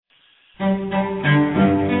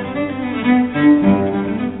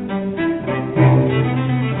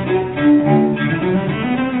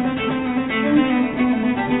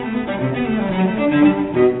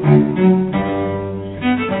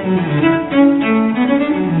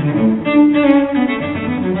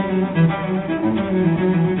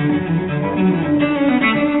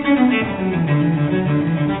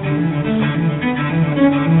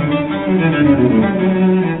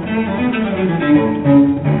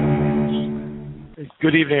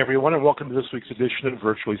Good evening, everyone, and welcome to this week's edition of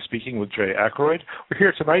Virtually Speaking with Jay Ackroyd. We're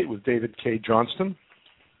here tonight with David Cay Johnston.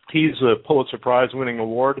 He's a Pulitzer Prize-winning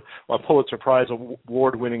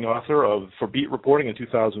award-winning author for beat reporting in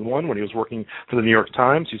 2001 when he was working for the New York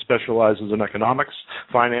Times. He specializes in economics,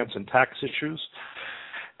 finance, and tax issues,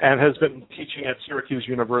 and has been teaching at Syracuse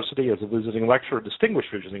University as a distinguished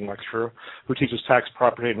visiting lecturer, who teaches tax,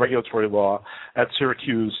 property, and regulatory law at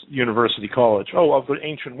Syracuse University College. Oh, of the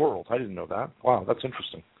ancient world. I didn't know that. Wow, that's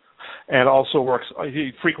interesting. And also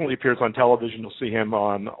he frequently appears on television. You'll see him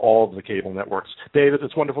on all of the cable networks. David,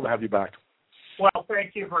 it's wonderful to have you back. Well,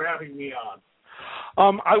 thank you for having me on.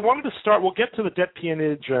 I wanted to start. We'll get to the debt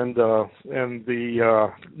peonage and the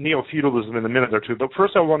neo-feudalism in a minute or two. But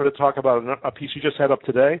first, I wanted to talk about a piece you just had up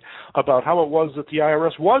today about how it was that the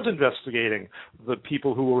IRS was investigating the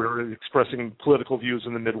people who were expressing political views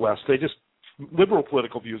in the Midwest. Liberal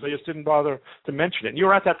political views. They just didn't bother to mention it. And you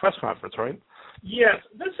were at that press conference, right? Yes,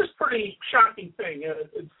 this is a pretty shocking thing.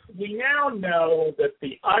 We now know that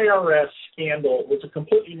the IRS scandal was a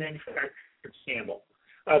completely manufactured scandal.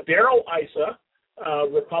 Darrell Issa,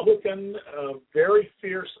 Republican, very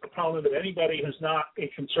fierce opponent of anybody who's not a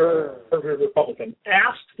conservative Republican,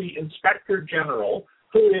 asked the Inspector General,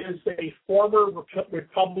 who is a former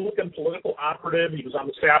Republican political operative, he was on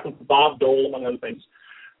the staff of Bob Dole, among other things,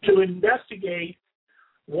 to investigate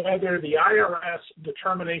whether the IRS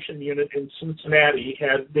determination unit in Cincinnati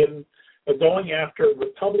had been going after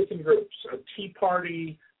Republican groups, Tea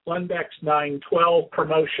Party, Glendex 912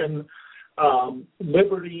 promotion,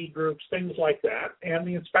 liberty groups, things like that. And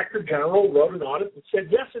the Inspector General wrote an audit that said,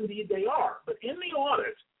 yes, indeed, they are. But in the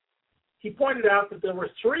audit, he pointed out that there were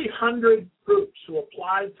 300 groups who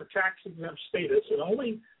applied for tax-exempt status, and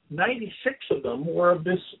only 96 of them were of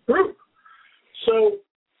this group. So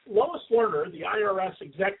Lois Lerner, the IRS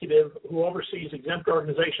executive who oversees exempt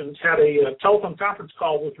organizations, had a telephone conference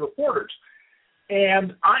call with reporters.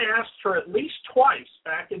 And I asked her at least twice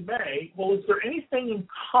back in May, well, is there anything in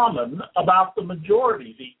common about the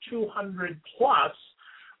majority, the 200-plus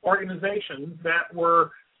organizations that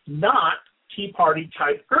were not Tea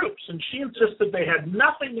Party-type groups? And she insisted they had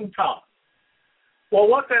nothing in common. Well,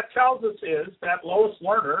 what that tells us is that Lois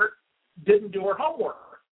Lerner didn't do her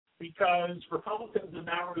homework, because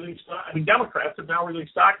Democrats have now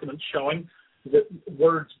released documents showing that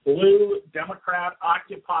words blue, Democrat,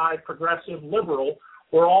 Occupy, progressive, liberal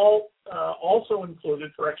were all also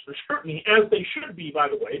included for extra scrutiny, as they should be, by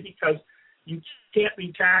the way, because you can't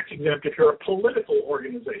be tax exempt if you're a political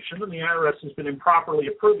organization, and the IRS has been improperly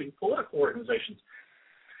approving political organizations.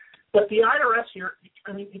 But the IRS here,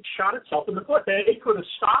 it shot itself in the foot. They could have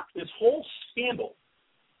stopped this whole scandal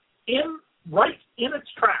right in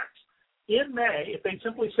its tracks in May if they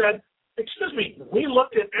simply said, excuse me, we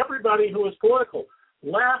looked at everybody who was political,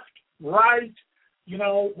 left, right,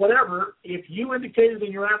 whatever. If you indicated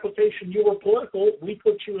in your application you were political, we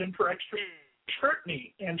put you in for extra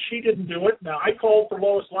scrutiny. And she didn't do it. Now, I called for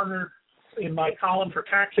Lois Lerner in my column for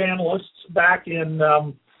tax analysts back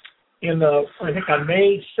I think on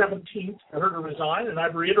May 17th, for her to resign, and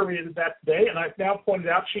I've reiterated that today, and I've now pointed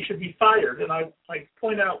out she should be fired. And I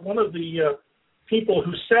point out one of the people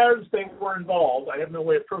who says they were involved, I have no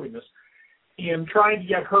way of proving this, in trying to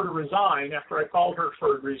get her to resign after I called her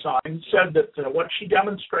for to resign, said that what she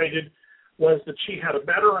demonstrated was that she had a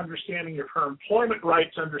better understanding of her employment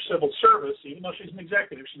rights under civil service, even though she's an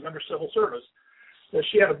executive, she's under civil service, that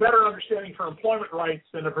she had a better understanding of her employment rights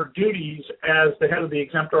than of her duties as the head of the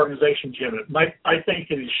exempt organizations unit. And I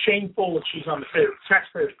think it is shameful that she's on the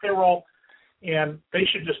taxpayers' payroll, and they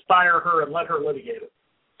should just fire her and let her litigate it.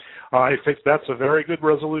 I think that's a very good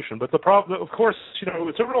resolution. But the problem, of course,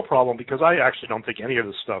 it's a real problem because I actually don't think any of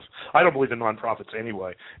this stuff, I don't believe in nonprofits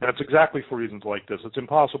anyway. And it's exactly for reasons like this. It's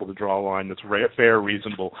impossible to draw a line that's fair,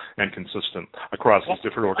 reasonable, and consistent across these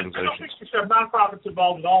different organizations. I don't think you should have nonprofits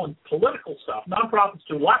involved at all in political stuff. Nonprofits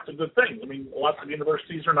do lots of good things. Lots of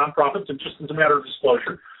universities are nonprofits, and just as a matter of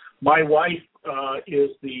disclosure, my wife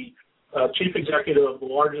is the chief executive of the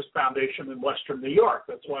largest foundation in Western New York.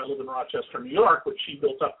 That's why I live in Rochester, New York, which she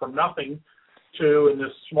built up from nothing to, in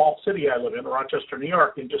this small city I live in, Rochester, New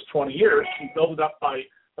York, in just 20 years. She built it up by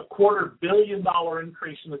a $250 million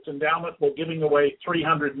increase in its endowment while giving away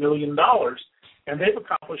 $300 million. And they've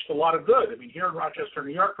accomplished a lot of good. Here in Rochester,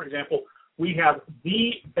 New York, for example, we have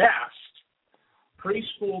the best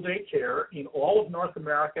preschool daycare in all of North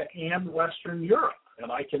America and Western Europe. And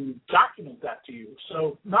I can document that to you.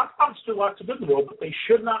 So nonprofits do lots of good in the world, but they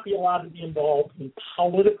should not be allowed to be involved in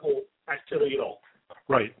political activity at all.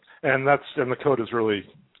 Right, and the code is really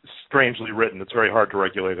strangely written. It's very hard to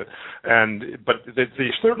regulate it. But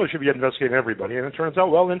they certainly should be investigating everybody. And it turns out,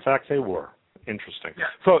 well, in fact, they were. Interesting. Yeah.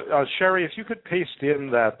 So, Sherry, if you could paste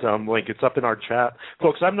in that link, it's up in our chat.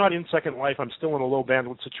 Folks, I'm not in Second Life. I'm still in a low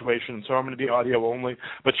bandwidth situation, so I'm going to be audio only.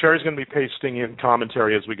 But Sherry's going to be pasting in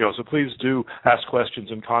commentary as we go. So please do ask questions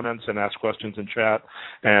in comments and ask questions in chat,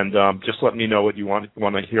 and just let me know what you want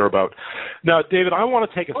to hear about. Now, David, I want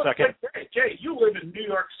to take a second. Jay, you live in New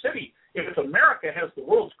York City. If America has the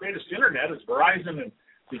world's greatest internet, as Verizon and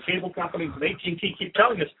the cable companies and AT&T keep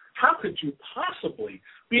telling us, how could you possibly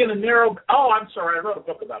be in a narrow... Oh, I'm sorry, I wrote a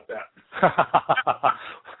book about that.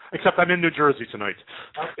 Except I'm in New Jersey tonight.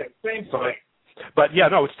 Okay, same thing. But yeah,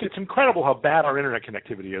 no, it's incredible how bad our internet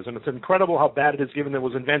connectivity is, and it's incredible how bad it is given that it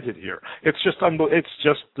was invented here. It's just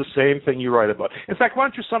the same thing you write about. In fact, why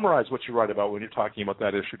don't you summarize what you write about when you're talking about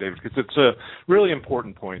that issue, David, because it's a really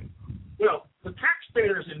important point. Well, the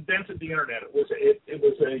taxpayers invented the internet. It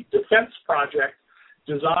was a defense project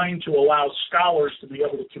designed to allow scholars to be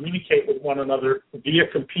able to communicate with one another via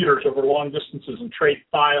computers over long distances and trade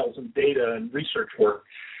files and data and research work.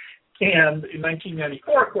 And in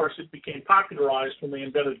 1994, of course, it became popularized when they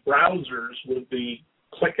invented browsers with the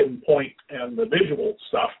click and point and the visual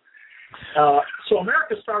stuff. So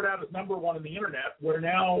America started out as number one in the internet. We're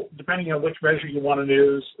now, depending on which measure you want to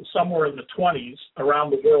use, somewhere in the 20s around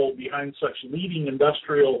the world behind such leading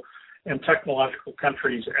industrial and technological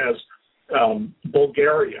countries as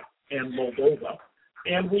Bulgaria and Moldova.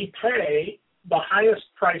 And we pay the highest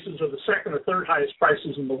prices, or the second or third highest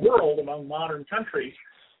prices in the world among modern countries,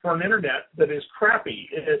 for an internet that is crappy.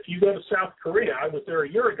 If you go to South Korea, I was there a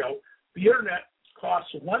year ago, the internet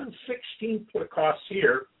costs 1/16 what it costs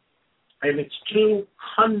here, and it's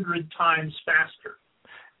 200 times faster.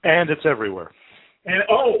 And it's everywhere. And,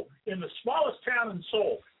 in the smallest town in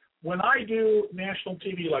Seoul, when I do national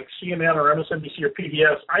TV like CNN or MSNBC or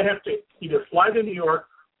PBS, I have to either fly to New York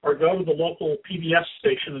or go to the local PBS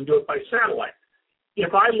station and do it by satellite.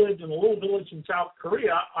 If I lived in a little village in South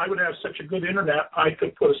Korea, I would have such a good internet, I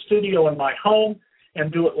could put a studio in my home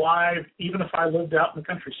and do it live, even if I lived out in the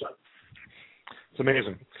countryside. It's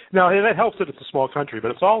amazing. Now, that helps that it's a small country,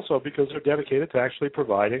 but it's also because they're dedicated to actually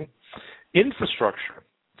providing infrastructure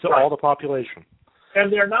to all the population.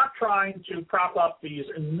 And they're not trying to prop up these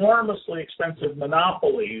enormously expensive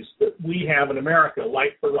monopolies that we have in America,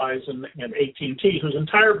 like Verizon and AT&T, whose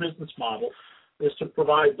entire business model is to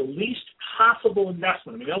provide the least possible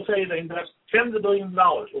investment. I mean, they'll tell you they invest tens of billions of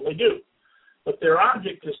dollars. Well, they do. But their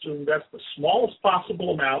object is to invest the smallest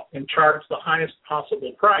possible amount and charge the highest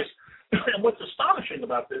possible price. And what's astonishing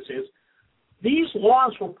about this is these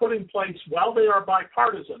laws were put in place while they are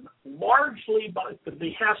bipartisan, largely by the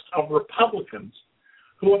behest of Republicans,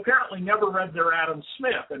 who apparently never read their Adam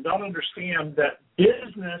Smith and don't understand that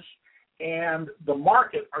business and the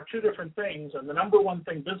market are two different things, and the number one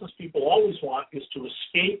thing business people always want is to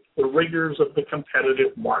escape the rigors of the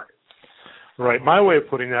competitive market. Right. My way of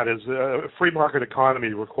putting that is a free market economy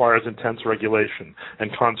requires intense regulation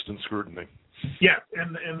and constant scrutiny. Yeah,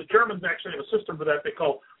 and the Germans actually have a system for that they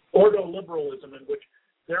call ordoliberalism, in which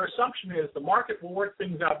their assumption is the market will work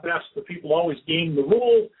things out best, the people always game the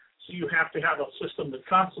rules, so you have to have a system that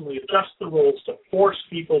constantly adjusts the rules to force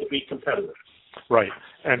people to be competitive. Right,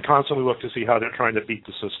 and constantly look to see how they're trying to beat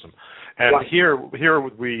the system. And right. here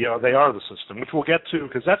they are the system, which we'll get to,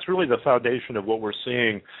 because that's really the foundation of what we're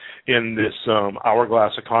seeing in this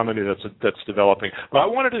hourglass economy that's developing. But I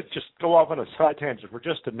wanted to just go off on a side tangent for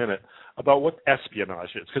just a minute about what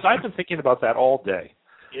espionage is, because I've been thinking about that all day.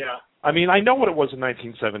 Yeah. I mean, I know what it was in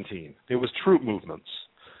 1917. It was troop movements.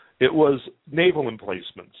 It was naval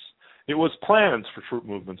emplacements. It was plans for troop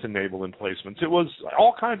movements and naval emplacements. It was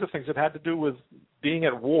all kinds of things that had to do with being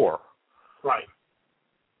at war. Right.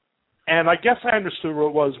 And I guess I understood what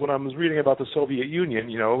it was when I was reading about the Soviet Union,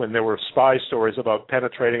 and there were spy stories about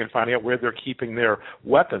penetrating and finding out where they're keeping their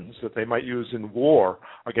weapons that they might use in war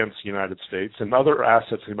against the United States and other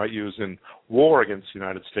assets they might use in war against the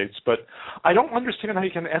United States. But I don't understand how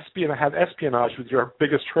you can have espionage with your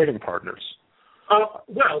biggest trading partners.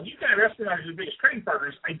 Well, you can have espionage with your biggest trading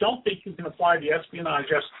partners. I don't think you can apply the espionage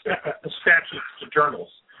statutes to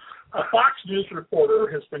journalists. A Fox News reporter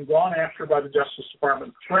has been gone after by the Justice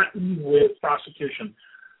Department, threatened with prosecution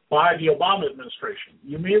by the Obama administration.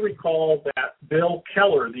 You may recall that Bill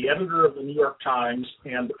Keller, the editor of the New York Times,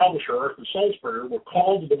 and the publisher, Arthur Sulzberger, were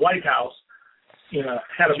called to the White House,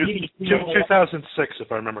 had a meeting. 2006,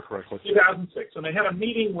 if I remember correctly. 2006. And they had a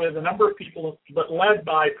meeting with a number of people, but led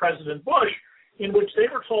by President Bush, in which they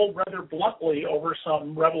were told rather bluntly over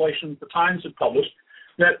some revelations the Times had published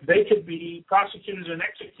that they could be prosecuted and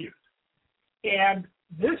executed. And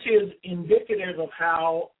this is indicative of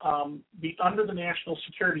how, under the national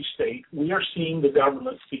security state, we are seeing the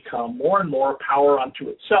government become more and more power unto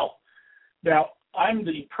itself. Now, I'm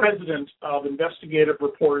the president of Investigative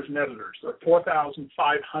Reporters and Editors. There are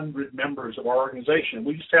 4,500 members of our organization.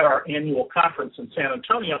 We just had our annual conference in San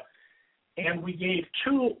Antonio, and we gave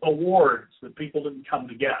 2 awards that people didn't come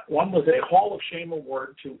to get. One was a Hall of Shame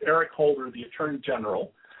award to Eric Holder, the Attorney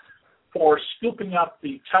General, for scooping up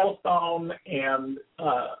the telephone and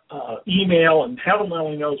email and heaven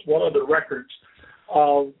only knows what other records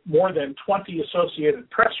of more than 20 Associated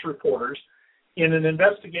Press reporters in an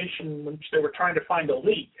investigation in which they were trying to find a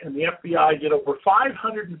leak, and the FBI did over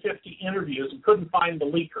 550 interviews and couldn't find the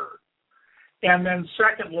leaker. And then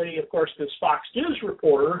secondly, of course, this Fox News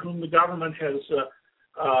reporter, whom the government has,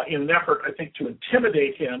 in an effort, I think, to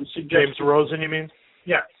intimidate him, James Rosen, you mean?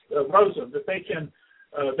 Yes, Rosen, that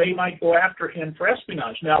they might go after him for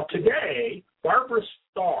espionage. Now, today, Barbara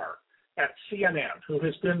Starr at CNN, who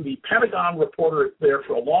has been the Pentagon reporter there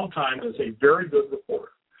for a long time, is a very good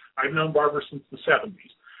reporter. I've known Barbara since the 70s.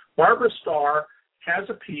 Barbara Starr has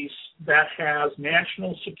a piece that has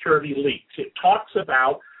national security leaks. It talks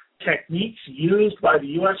about techniques used by the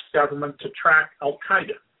U.S. government to track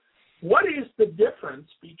al-Qaeda. What is the difference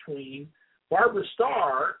between Barbara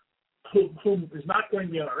Starr, who is not going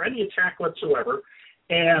to be under any attack whatsoever,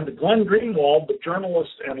 and Glenn Greenwald, the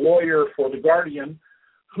journalist and lawyer for The Guardian,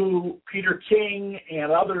 who Peter King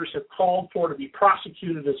and others have called for to be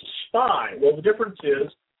prosecuted as a spy? Well, the difference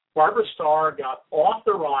is Barbara Starr got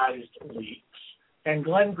authorized leaks, and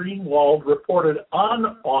Glenn Greenwald reported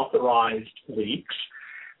unauthorized leaks.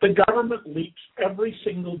 The government leaks every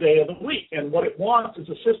single day of the week, and what it wants is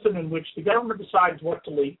a system in which the government decides what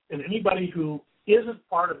to leak, and anybody who isn't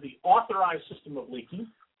part of the authorized system of leaking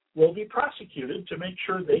will be prosecuted to make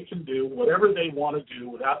sure they can do whatever they want to do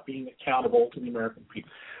without being accountable to the American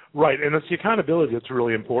people. Right, and it's the accountability that's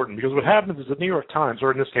really important, because what happens is the New York Times,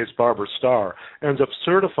 or in this case Barbara Starr, ends up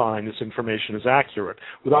certifying this information as accurate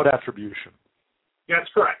without attribution. That's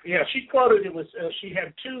correct. Yeah, she quoted it was she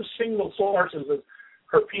had 2 single sources as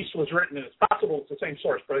her piece was written, and it's possible it's the same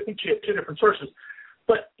source, but I think she had 2 different sources.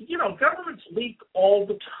 But, governments leak all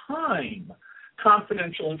the time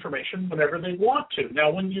confidential information whenever they want to. Now,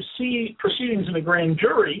 when you see proceedings in a grand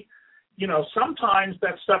jury, sometimes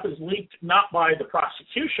that stuff is leaked not by the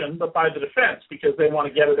prosecution, but by the defense, because they want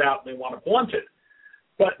to get it out and they want to blunt it.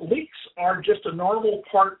 But leaks are just a normal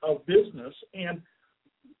part of business, and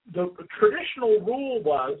the traditional rule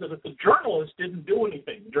was that if the journalist didn't do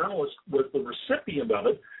anything, the journalist was the recipient of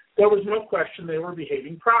it, there was no question they were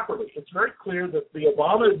behaving properly. It's very clear that the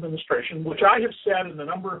Obama administration, which I have said in a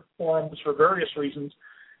number of forums for various reasons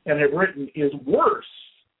and have written, is worse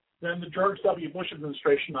than the George W. Bush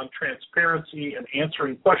administration on transparency and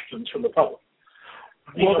answering questions from the public.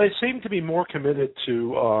 Well, they seem to be more committed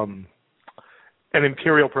to an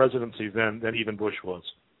imperial presidency than even Bush was.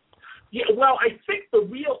 Yeah, well, I think the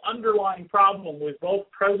real underlying problem with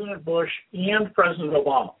both President Bush and President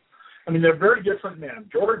Obama, I mean, they're very different men.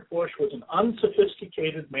 George Bush was an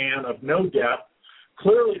unsophisticated man of no depth.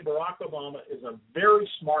 Clearly, Barack Obama is a very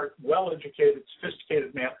smart, well-educated,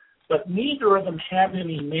 sophisticated man, but neither of them had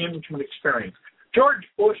any management experience. George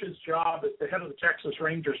Bush's job as the head of the Texas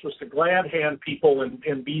Rangers was to glad hand people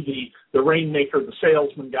and be the rainmaker, the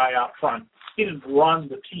salesman guy out front. He didn't run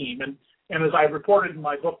the team. And as I reported in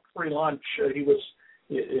my book, Free Lunch,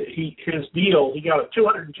 his deal, he got a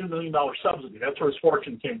 $202 million subsidy. That's where his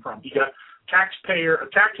fortune came from. He got a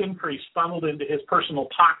tax increase funneled into his personal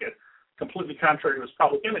pocket, completely contrary to his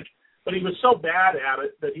public image. But he was so bad at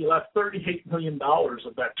it that he left $38 million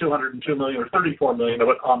of that $202 million or $34 million of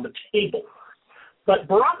it on the table. But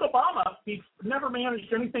Barack Obama, he never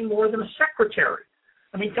managed anything more than a secretary.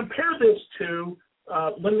 I mean, compare this to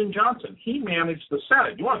Lyndon Johnson. He managed the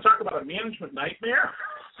Senate. You want to talk about a management nightmare?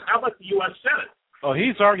 How about the U.S. Senate? Oh,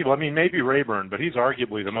 he's arguable. I mean, maybe Rayburn, but he's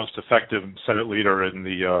arguably the most effective Senate leader in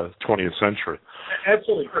the 20th century.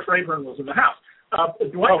 Absolutely. Chris Rayburn was in the House.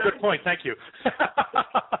 Good point. Thank you.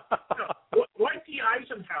 Dwight D.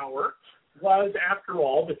 Eisenhower was, after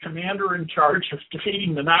all, the commander in charge of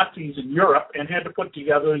defeating the Nazis in Europe and had to put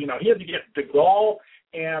together, he had to get de Gaulle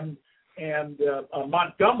and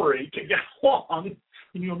Montgomery to get along.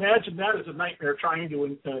 Can you imagine that as a nightmare trying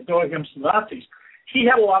to go against the Nazis? He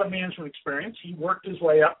had a lot of management experience. He worked his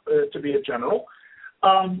way up to be a general.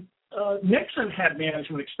 Nixon had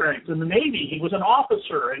management experience. In the Navy, he was an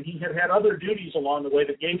officer, and he had other duties along the way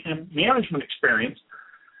that gave him management experience.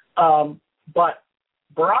 But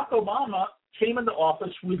Barack Obama came into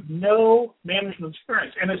office with no management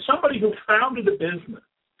experience. And as somebody who founded a business,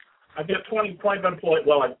 I've got 25 employees.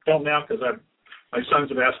 Well, I don't now because my sons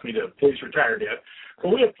have asked me to please retire yet. But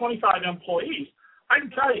we have 25 employees. I can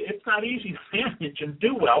tell you it's not easy to manage and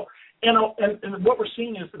do well. And what we're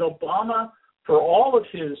seeing is that Obama, for all of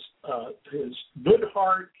his good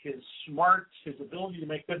heart, his smarts, his ability to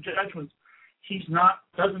make good judgments,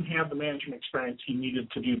 doesn't have the management experience he needed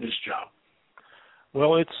to do this job.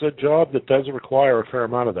 Well, it's a job that does require a fair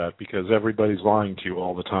amount of that because everybody's lying to you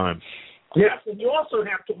all the time. Yes, and you also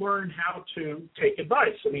have to learn how to take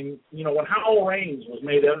advice. I mean, when Howell Raines was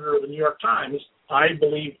made editor of the New York Times, I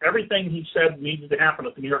believe everything he said needed to happen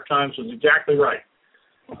at the New York Times was exactly right.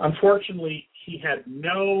 Unfortunately, he had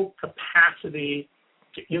no capacity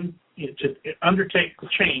to undertake the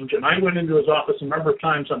change, and I went into his office a number of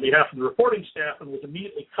times on behalf of the reporting staff and was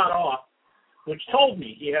immediately cut off, which told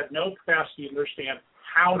me he had no capacity to understand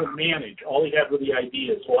how to manage. All he had were the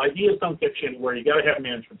ideas. Well, ideas don't get you anywhere. You got to have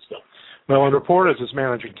management skills. Well, and reporters is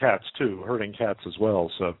managing cats too, herding cats as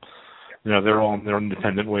well. So, they're all in their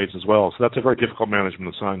independent ways as well. So that's a very difficult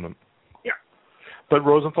management assignment. Yeah. But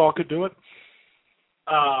Rosenthal could do it.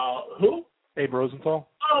 Who? Abe Rosenthal.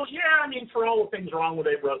 Oh yeah, I mean, for all the things wrong with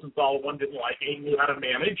Abe Rosenthal, one didn't like Abe knew how to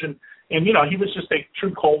manage, and he was just a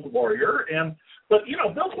true cold warrior. But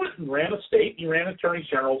Bill Clinton ran a state. He ran Attorney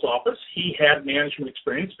General's office. He had management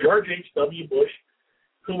experience. George H.W. Bush,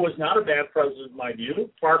 who was not a bad president in my view,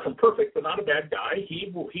 far from perfect, but not a bad guy.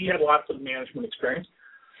 He had lots of management experience.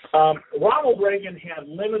 Ronald Reagan had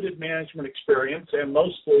limited management experience and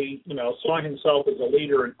mostly, saw himself as a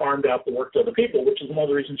leader and farmed out the work to other people, which is one of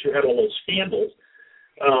the reasons you had all those scandals.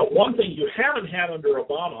 One thing you haven't had under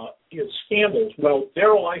Obama is scandals. Well,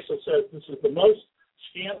 Darrell Issa says this is the most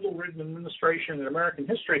scandal-ridden administration in American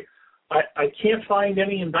history. I can't find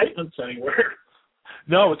any indictments anywhere.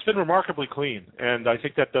 No, it's been remarkably clean, and I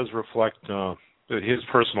think that does reflect his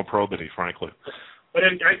personal probity, frankly. But I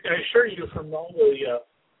assure you from all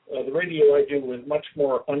the radio I do with much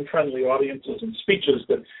more unfriendly audiences and speeches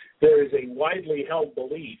that there is a widely held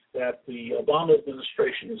belief that the Obama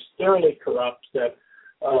administration is thoroughly corrupt, that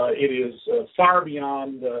it is far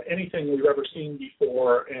beyond anything we've ever seen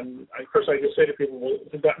before. And, of course, I just say to people, well,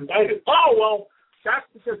 who got indicted? Oh, well, that's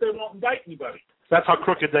because they won't indict anybody. That's how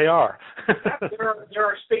crooked they are. There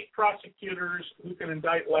are state prosecutors who can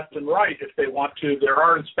indict left and right if they want to. There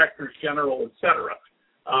are inspectors general, et cetera.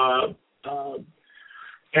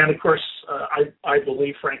 And, of course, I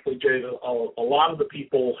believe, frankly, Jay, that a lot of the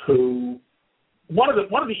people who one of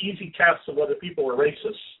the easy tests of whether people are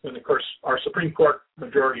racist, and, of course, our Supreme Court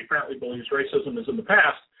majority apparently believes racism is in the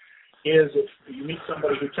past, is if you meet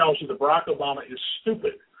somebody who tells you that Barack Obama is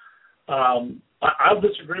stupid. I'll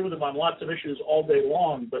disagree with him on lots of issues all day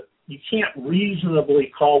long, but you can't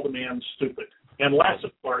reasonably call the man stupid, unless,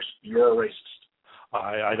 of course, you're a racist.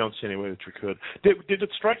 I don't see any way that you could. Did it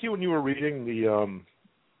strike you when you were reading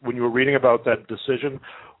about that decision,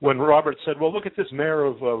 when Robert said, well, look at this mayor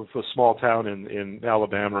of a small town in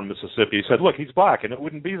Alabama or Mississippi. He said, look, he's black, and it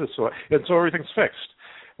wouldn't be this way, and so everything's fixed,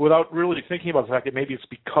 without really thinking about the fact that maybe it's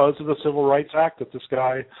because of the Civil Rights Act that this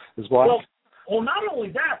guy is black? Well, not only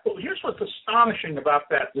that, but here's what's astonishing about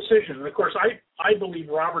that decision. And, of course, I believe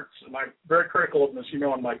Roberts, and I'm very critical of him, as you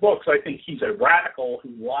know, in my books. I think he's a radical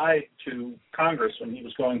who lied to Congress when he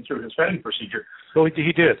was going through his vetting procedure. Well,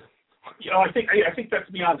 he did. I think that's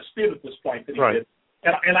beyond dispute at this point that he did.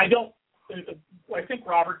 And I think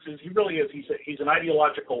Roberts he really is. He's an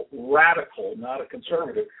ideological radical, not a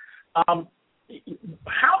conservative.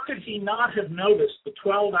 How could he not have noticed the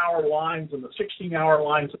 12-hour lines and the 16-hour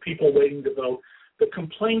lines of people waiting to vote, the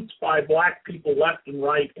complaints by black people left and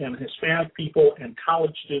right and Hispanic people and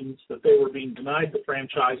college students that they were being denied the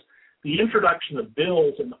franchise, the introduction of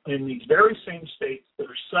bills in these very same states that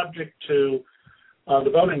are subject to the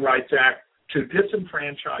Voting Rights Act to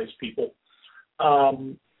disenfranchise people,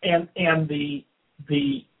 and the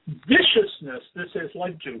viciousness this has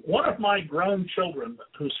led to. One of my grown children,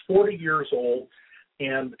 who's 40 years old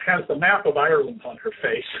and has the map of Ireland on her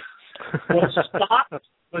face,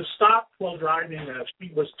 was stopped while driving.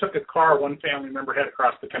 She took a car one family member had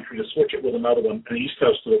across the country to switch it with another one from the East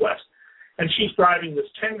Coast to the West. And she's driving this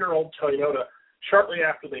 10-year-old Toyota shortly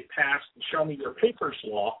after they passed the Show Me Your Papers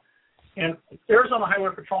law. And Arizona Highway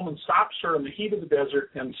Patrolman stops her in the heat of the desert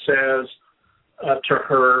and says to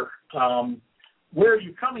her, where are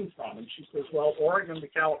you coming from? And she says, well, Oregon to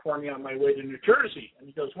California on my way to New Jersey. And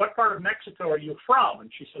he goes, what part of Mexico are you from?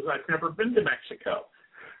 And she says, I've never been to Mexico.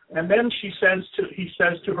 And then he says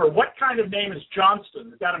to her, what kind of name is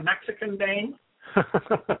Johnston? Is that a Mexican name?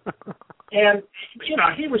 And,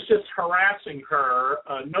 he was just harassing her.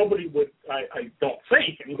 Nobody would, I don't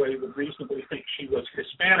think anybody would reasonably think she was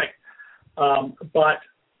Hispanic. But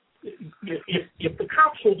if the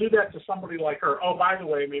cops will do that to somebody like her, oh, by the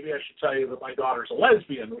way, maybe I should tell you that my daughter's a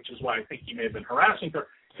lesbian, which is why I think he may have been harassing her.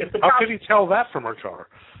 How could he tell that from her car?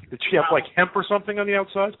 Did she have like hemp or something on the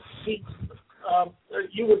outside?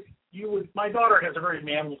 My daughter has a very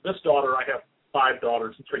manly. This daughter, I have 5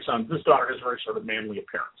 daughters and 3 sons. This daughter has a very sort of manly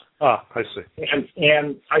appearance. Ah, I see.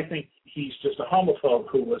 And I think he's just a homophobe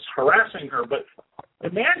who was harassing her. But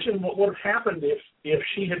imagine what would have happened if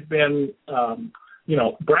she had been,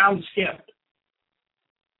 brown skinned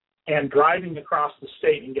and driving across the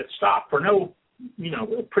state and get stopped for no,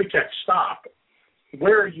 pretext stop.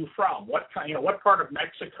 Where are you from? What part of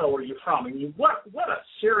Mexico are you from? And what a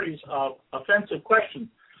series of offensive questions.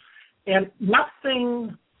 And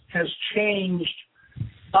nothing has changed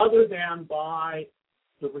other than by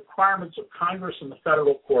the requirements of Congress and the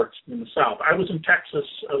federal courts in the South. I was in Texas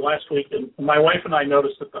last week, and my wife and I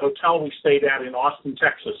noticed at the hotel we stayed at in Austin,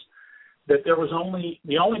 Texas, that there was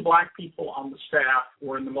the only black people on the staff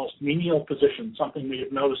were in the most menial positions, something we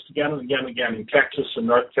have noticed again and again and again in Texas and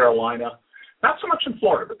North Carolina. Not so much in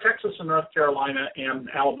Florida, but Texas and North Carolina and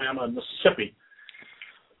Alabama and Mississippi.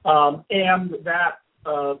 And that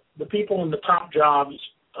the people in the top jobs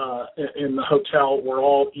in the hotel were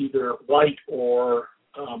all either white or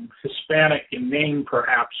Hispanic in name,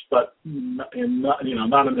 perhaps, but not in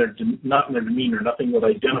their demeanor. Nothing would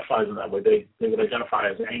identify them that way. They would identify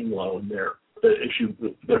as Anglo in their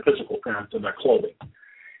physical appearance and their clothing.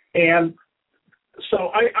 And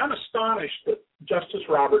so I'm astonished that Justice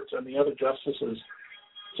Roberts and the other justices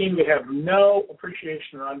seem to have no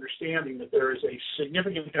appreciation or understanding that there is a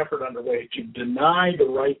significant effort underway to deny the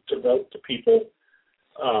right to vote to people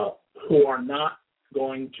who are not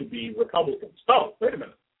going to be Republicans. Oh, wait a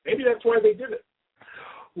minute. Maybe that's why they did it.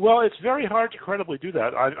 Well, it's very hard to credibly do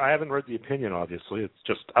that. I haven't read the opinion, obviously. It's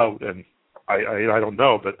just out, and I don't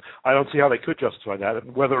know, but I don't see how they could justify that,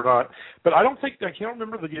 and whether or not. But I don't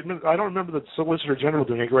remember the Solicitor General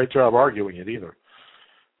doing a great job arguing it either.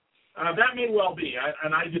 That may well be,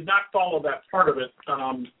 and I did not follow that part of it,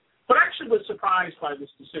 but actually was surprised by this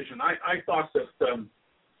decision. I thought that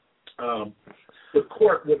the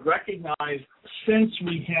court would recognize, since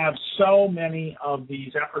we have so many of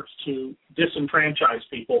these efforts to disenfranchise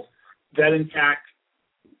people, that in fact,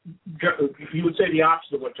 you would say the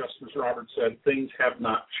opposite of what Justice Roberts said. Things have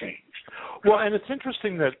not changed. Well, and it's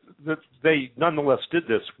interesting that they nonetheless did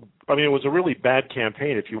this. I mean, it was a really bad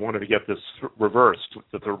campaign if you wanted to get this reversed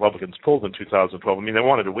that the Republicans pulled in 2012. I mean, they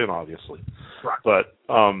wanted to win, obviously. Right. But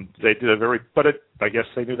they did I guess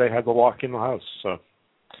they knew they had the lock in the House. So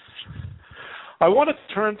I want to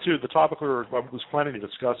turn to the topic I was planning to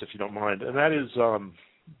discuss, if you don't mind, and that is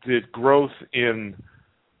the growth in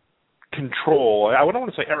control. I don't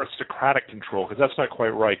want to say aristocratic control, because that's not quite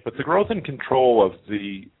right, but the growth in control of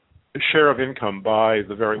the share of income by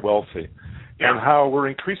the very wealthy, and how we're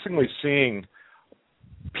increasingly seeing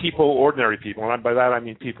people, ordinary people, and by that I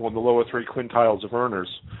mean people in the lower 3 quintiles of earners,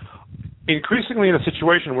 increasingly in a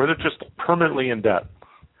situation where they're just permanently in debt.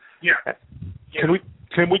 Yeah.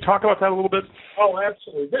 Can we talk about that a little bit? Oh,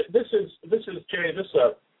 absolutely. This is Jay. This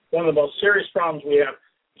is one of the most serious problems we have.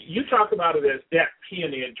 You talk about it as debt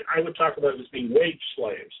peonage. I would talk about it as being wage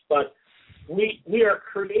slaves. But we are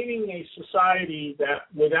creating a society that,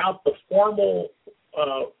 without the formal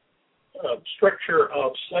stricture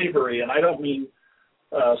of slavery, and I don't mean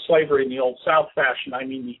slavery in the old South fashion, I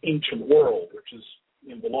mean the ancient world, which is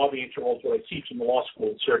the law of the ancient world, what I teach in the law school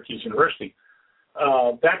at Syracuse University.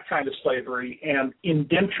 That kind of slavery and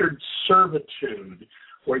indentured servitude,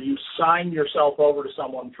 where you sign yourself over to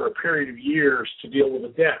someone for a period of years to deal with a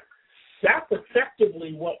debt. That's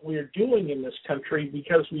effectively what we're doing in this country,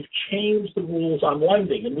 because we've changed the rules on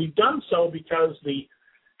lending. And we've done so because the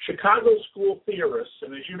Chicago school theorists,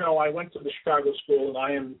 and as you know, I went to the Chicago school, and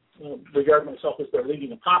I regard myself as their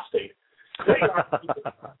leading apostate.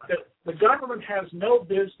 The government has no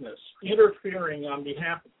business interfering on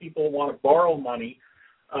behalf of people who want to borrow money.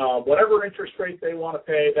 Whatever interest rate they want to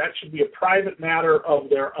pay, that should be a private matter of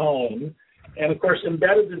their own. And, of course,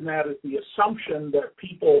 embedded in that is the assumption that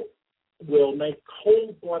people will make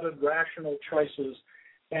cold-blooded, rational choices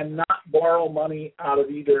and not borrow money out of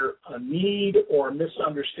either a need or a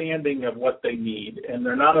misunderstanding of what they need, and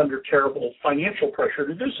they're not under terrible financial pressure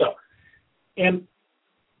to do so. And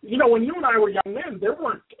when you and I were young men, there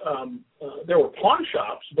were pawn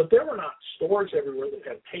shops, but there were not stores everywhere that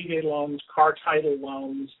had payday loans, car title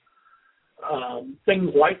loans, things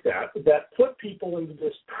like that put people into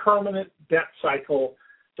this permanent debt cycle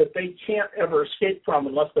that they can't ever escape from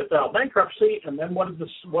unless they file bankruptcy. And then what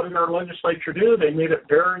did our legislature do? They made it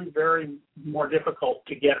very, very more difficult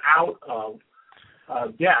to get out of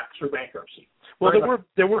debt through bankruptcy. Well,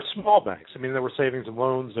 there were small banks. I mean, there were savings and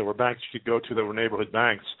loans. There were banks you could go to that were neighborhood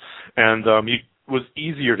banks. And was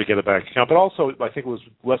easier to get a bank account, but also I think it was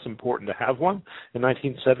less important to have one in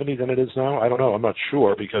 1970 than it is now. I don't know. I'm not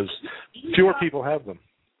sure because fewer people have them.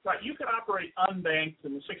 Right. You could operate unbanked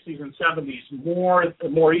in the 60s and 70s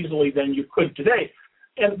more easily than you could today.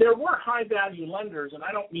 And there were high-value lenders, and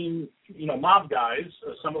I don't mean, mob guys,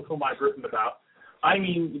 some of whom I've written about. I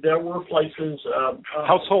mean, there were places...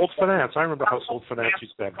 household finance. I remember household finance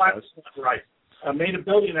used to advertise. Right. Made a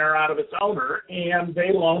billionaire out of its owner, and they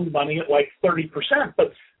loaned money at like 30%.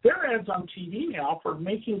 But there are ads on TV now for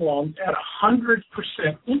making loans at 100%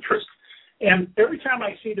 interest. And every time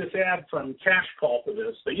I see this ad from Cash Call for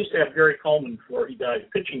this, they used to have Gary Coleman before he died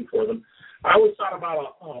pitching for them. I always thought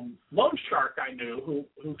about a loan shark I knew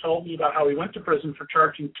who told me about how he went to prison for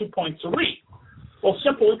charging 2 points a week. Well,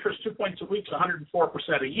 simple interest, 2 points a week is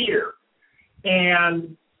 104% a year.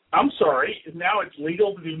 And I'm sorry, now it's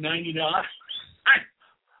legal to do 99%.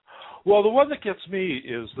 Well, the one that gets me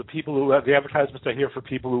is the people who have the advertisements I hear for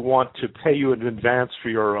people who want to pay you in advance for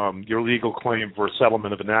your legal claim for a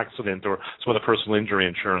settlement of an accident or some other personal injury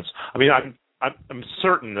insurance. I mean, I'm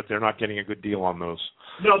certain that they're not getting a good deal on those.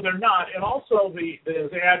 No, they're not. And also the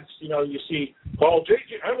ads, you see, call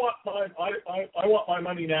JG. I want my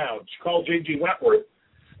money now. Call JG Wentworth.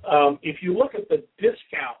 If you look at the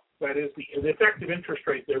discount, that is the effective interest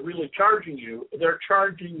rate they're really charging you, they're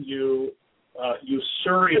charging you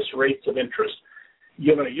usurious rates of interest.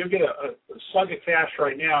 You get a slug of cash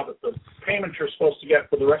right now that the payments you're supposed to get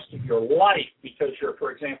for the rest of your life because you're,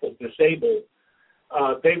 for example, disabled.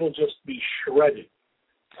 They will just be shredded.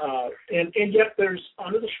 And yet there's,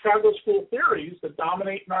 under the Chicago School theories that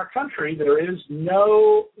dominate in our country, there is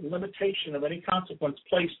no limitation of any consequence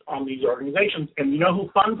placed on these organizations. And you know who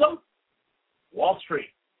funds them? Wall Street.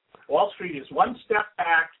 Wall Street is one step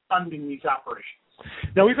back funding these operations.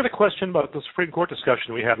 Now, we've got a question about the Supreme Court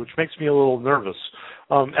discussion we had, which makes me a little nervous.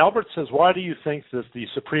 Albert says, why do you think that the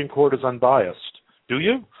Supreme Court is unbiased? Do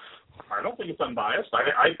you? I don't think it's unbiased.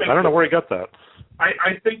 I don't know where he got that.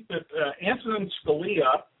 I think that Antonin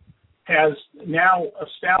Scalia has now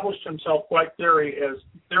established himself quite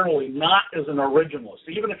thoroughly not as an originalist.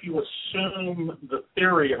 Even if you assume the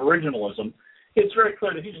theory of originalism, it's very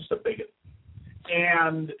clear that he's just a bigot.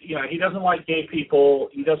 And, he doesn't like gay people.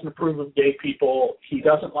 He doesn't approve of gay people. He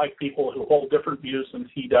doesn't like people who hold different views than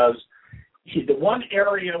he does. The one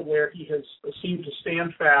area where he has seemed to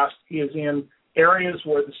stand fast is in areas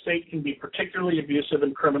where the state can be particularly abusive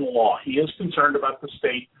in criminal law. He is concerned about the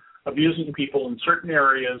state abusing people in certain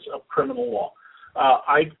areas of criminal law.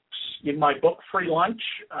 In my book, Free Lunch,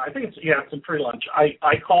 I think it's in Free Lunch,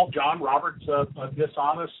 I call John Roberts a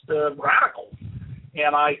dishonest radical.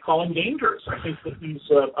 And I call him dangerous. I think that he's,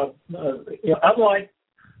 unlike,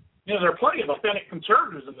 there are plenty of authentic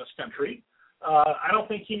conservatives in this country. I don't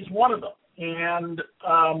think he's one of them. And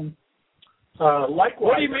likewise.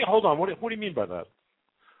 What do you mean? Hold on. What do you mean by that?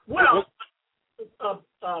 Well,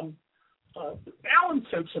 Alan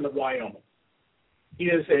Simpson of Wyoming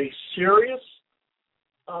is a serious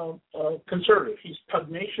conservative. He's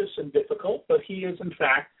pugnacious and difficult, but he is, in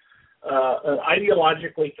fact, an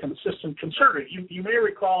ideologically consistent conservative. You may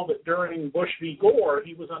recall that during Bush v. Gore,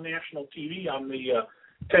 he was on national TV on the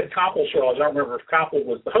Ted Koppel show. I don't remember if Koppel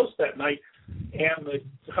was the host that night, and the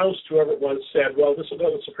host, whoever it was, said, well, this will go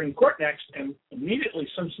to the Supreme Court next, and immediately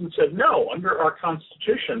Simpson said, no, under our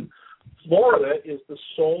Constitution, Florida is the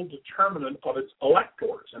sole determinant of its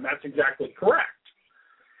electors, and that's exactly correct.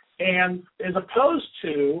 And as opposed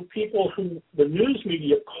to people who the news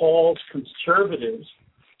media calls conservatives,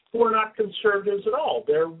 who are not conservatives at all.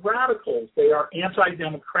 They're radicals. They are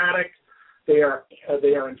anti-democratic. They are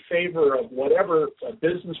in favor of whatever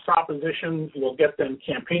business proposition will get them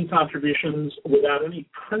campaign contributions without any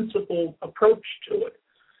principled approach to it.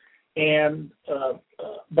 And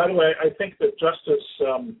by the way, I think that Justice,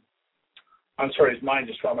 I'm sorry, his mind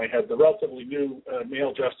just got my head, the relatively new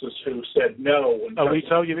male justice who said no.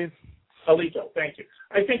 Alito, you mean? Alito, thank you.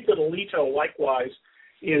 I think that Alito, likewise,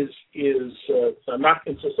 is not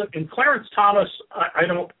consistent. And Clarence Thomas, I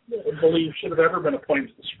don't believe should have ever been appointed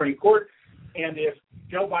to the Supreme Court. And if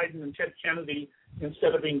Joe Biden and Ted Kennedy,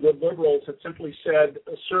 instead of being good liberals, had simply said,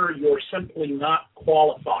 sir, you're simply not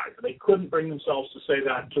qualified. They couldn't bring themselves to say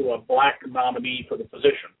that to a black nominee for the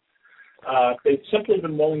position. They'd simply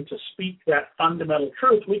been willing to speak that fundamental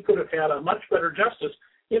truth. We could have had a much better justice.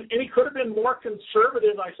 And he could have been more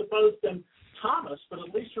conservative, I suppose, than Thomas, but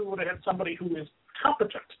at least we would have had somebody who is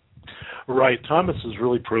competent. Right. Thomas has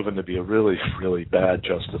really proven to be a really, really bad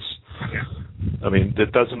justice. Yeah. I mean,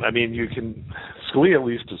 you can, Scalia at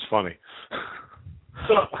least is funny.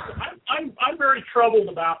 So I'm very troubled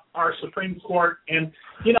about our Supreme Court, and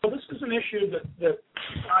this is an issue that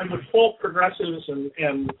I would fault progressives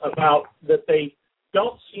and about that they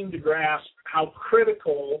don't seem to grasp how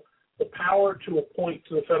critical the power to appoint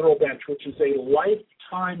to the federal bench, which is a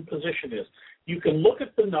lifetime position, is. You can look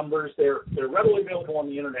at the numbers; they're readily available on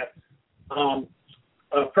the internet.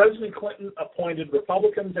 President Clinton appointed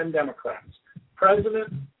Republicans and Democrats.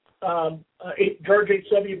 President George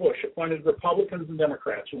H.W. Bush appointed Republicans and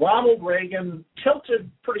Democrats. Ronald Reagan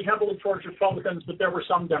tilted pretty heavily towards Republicans, but there were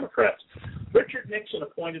some Democrats. Richard Nixon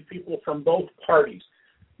appointed people from both parties.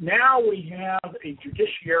 Now we have a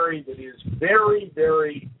judiciary that is very,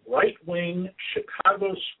 very right-wing,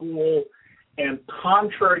 Chicago school, and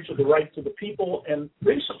contrary to the rights of the people. And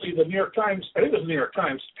recently the New York Times, I think it was the New York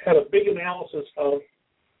Times, had a big analysis of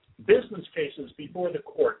business cases before the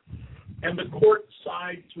court. And the court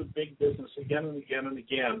sides with big business again and again and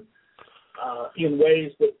again in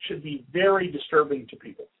ways that should be very disturbing to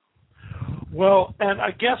people. Well, and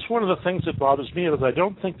I guess one of the things that bothers me is I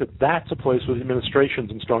don't think that that's a place where the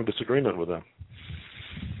administration's in strong disagreement with them.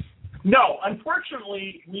 No,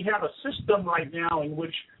 unfortunately, we have a system right now in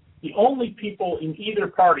which the only people in either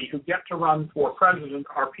party who get to run for president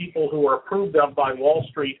are people who are approved of by Wall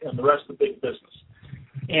Street and the rest of big business.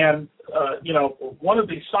 And, one of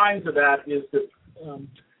the signs of that is that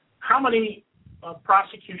how many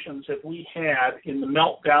prosecutions have we had in the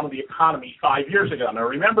meltdown of the economy 5 years ago? Now,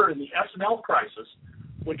 remember, in the S&L crisis,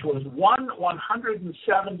 which was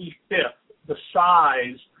 1/175th the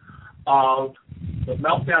size of the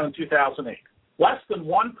meltdown in 2008, less than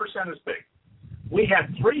 1% as big. We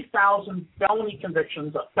had 3,000 felony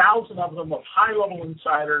convictions, 1,000 of them of high-level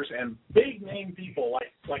insiders, and big-name people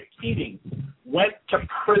like Keating went to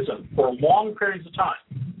prison for long periods of time.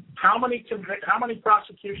 How many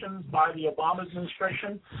prosecutions by the Obama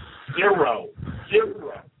administration? Zero.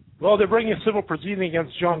 Well, they're bringing a civil proceeding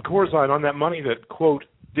against John Corzine on that money that, quote,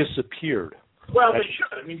 disappeared. Well, they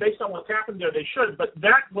should. I mean, based on what's happened there, they should. But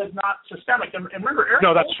that was not systemic. And remember,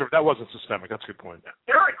 No, that's true. That wasn't systemic. That's a good point.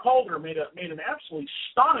 Eric Holder made an absolutely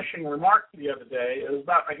astonishing remark the other day. It was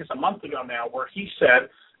about, I guess, a month ago now, where he said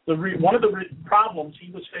one of the problems he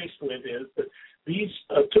was faced with is that these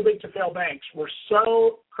too-big-to-fail banks were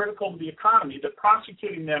so critical to the economy that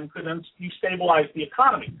prosecuting them could then destabilize the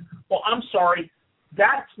economy. Well, I'm sorry.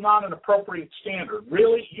 That's not an appropriate standard.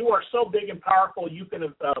 Really, you are so big and powerful, you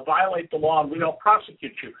can violate the law, and we don't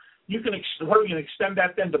prosecute you. What are we going to extend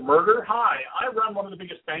that then to murder? Hi, I run one of the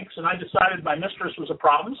biggest banks, and I decided my mistress was a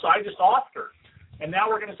problem, so I just offed her. And now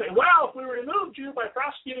we're going to say, well, if we removed you by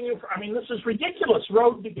prosecuting you, this is ridiculous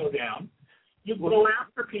road to go down. You go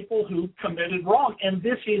after people who committed wrong. And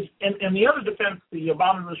this is, and the other defense the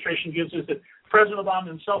Obama administration gives is that President Obama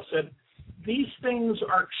himself said, these things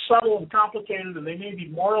are subtle and complicated, and they may be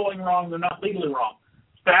morally wrong, they're not legally wrong.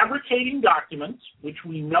 Fabricating documents, which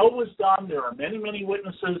we know was done, there are many, many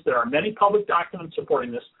witnesses, there are many public documents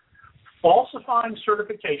supporting this, falsifying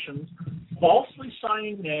certifications, falsely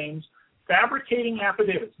signing names, fabricating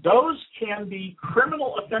affidavits. Those can be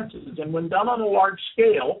criminal offenses, and when done on a large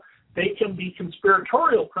scale, they can be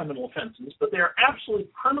conspiratorial criminal offenses, but they are absolutely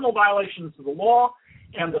criminal violations of the law,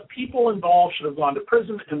 and the people involved should have gone to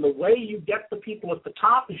prison. And the way you get the people at the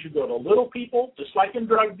top is you go to little people, just like in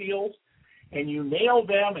drug deals, and you nail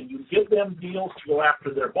them and you give them deals to go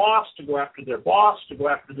after their boss, to go after their boss, to go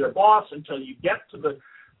after their boss, until you get to the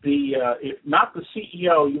if not the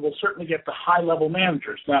CEO, you will certainly get the high-level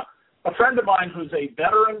managers. Now, a friend of mine who's a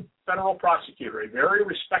veteran federal prosecutor, a very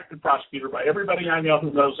respected prosecutor by everybody I know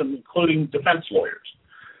who knows him, including defense lawyers,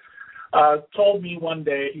 told me one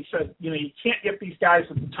day, he said, you can't get these guys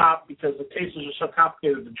at the top because the cases are so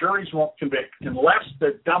complicated, the juries won't convict unless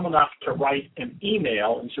they're dumb enough to write an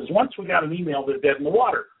email. And he says, once we got an email, they're dead in the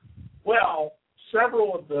water. Well,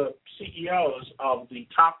 several of the CEOs of the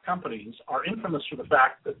top companies are infamous for the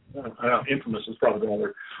fact that, infamous is probably the wrong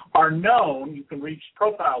word, are known, you can reach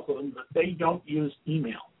profiles of them, that they don't use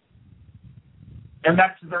email. And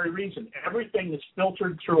that's the very reason. Everything is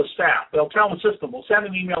filtered through a staff. They'll tell the system, we'll send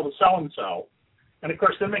an email to so-and-so. And, of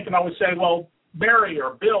course, then they can always say, well, Mary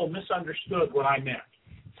or Bill misunderstood what I meant.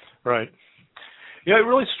 Right. Yeah, it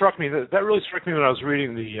really struck me. That really struck me when I was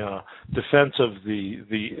reading the defense of the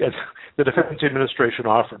defense administration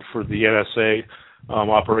offered for the NSA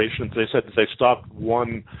operations. They said that they stopped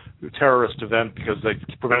one terrorist event because they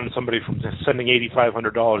prevented somebody from sending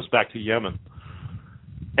 $8,500 back to Yemen.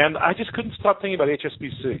 And I just couldn't stop thinking about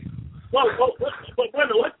HSBC. Well,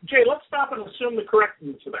 Jay, let's stop and assume the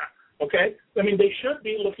correctness of that, okay? I mean, they should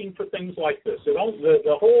be looking for things like this. The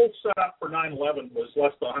whole setup for 9/11 was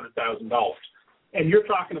less than $100,000. And you're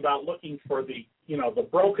talking about looking for the the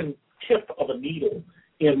broken tip of a needle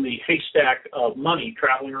in the haystack of money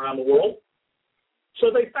traveling around the world. So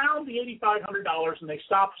they found the $8,500 and they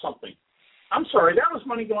stopped something. I'm sorry, that was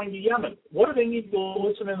money going to Yemen. What do they need to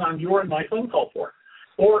listen in on your and my phone call for?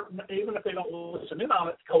 Or even if they don't listen in on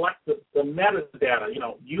it, collect the metadata.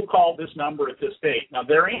 You called this number at this date. Now,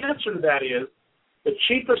 their answer to that is the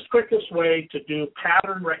cheapest, quickest way to do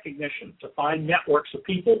pattern recognition, to find networks of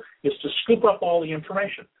people, is to scoop up all the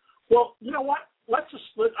information. Well, you know what?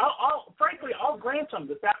 Frankly, I'll grant them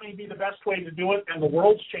that may be the best way to do it, and the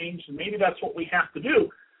world's changed, and maybe that's what we have to do.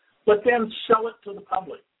 But then sell it to the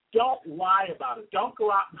public. Don't lie about it. Don't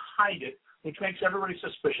go out and hide it, which makes everybody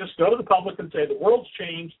suspicious. Go to the public and say, the world's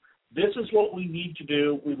changed. This is what we need to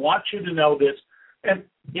do. We want you to know this. And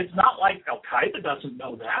it's not like Al-Qaeda doesn't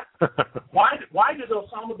know that. Why did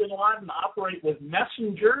Osama bin Laden operate with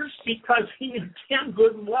messengers? Because he knew damn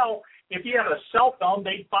good and well if he had a cell phone,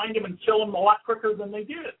 they'd find him and kill him a lot quicker than they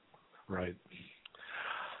did. Right.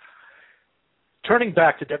 Turning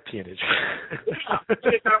back to debt peonage.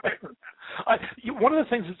 One of the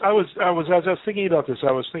things as I was thinking about this,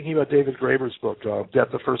 I was thinking about David Graeber's book,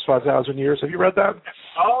 Debt the First 5,000 Years. Have you read that?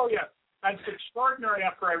 Oh, yes. And it's extraordinary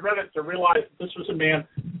after I read it to realize that this was a man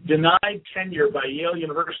denied tenure by Yale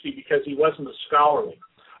University because he wasn't a scholarly.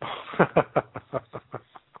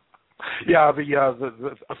 Yeah,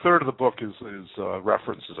 a third of the book is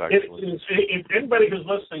references, actually. If anybody who's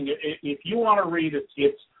listening, if you want to read it,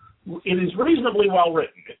 it is reasonably well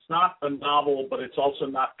written. It's not a novel, but it's also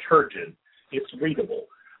not turgid. It's readable.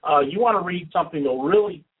 You want to read something that will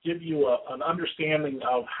really give you an understanding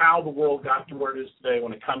of how the world got to where it is today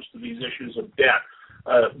when it comes to these issues of debt.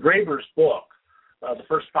 Graeber's book, The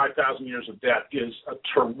First 5,000 Years of Debt, is a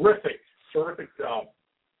terrific job.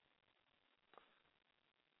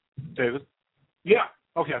 David? Yeah.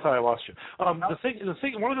 Okay, I thought I lost you. One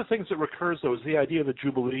of the things that recurs, though, is the idea of a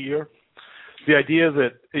Jubilee year. The idea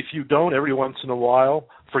that if you don't every once in a while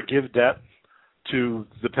forgive debt to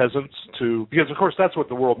the peasants, because of course that's what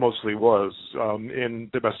the world mostly was in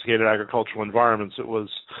domesticated agricultural environments. It was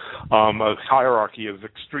a hierarchy of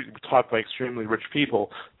taught by extremely rich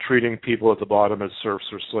people treating people at the bottom as serfs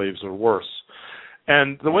or slaves or worse.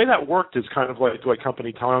 And the way that worked is kind of like the way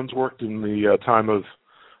company towns worked in the time of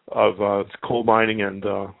coal mining and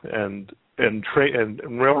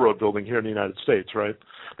railroad building here in the United States, right?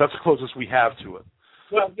 That's the closest we have to it.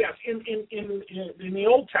 Well, yes. In the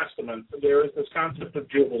Old Testament, there is this concept of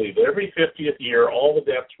Jubilee, that every 50th year, all the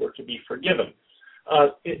debts were to be forgiven.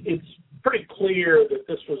 It's pretty clear that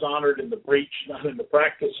this was honored in the breach, not in the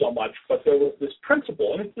practice so much, but there was this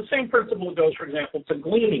principle, and it's the same principle that goes, for example, to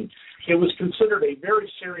gleaning. It was considered a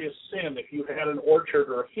very serious sin if you had an orchard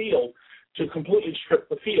or a field to completely strip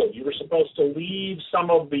the field. You were supposed to leave some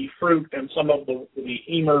of the fruit and some of the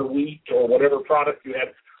emer wheat or whatever product you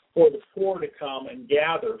had for the poor to come and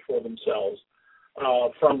gather for themselves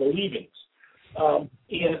from the leavings.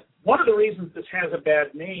 And one of the reasons this has a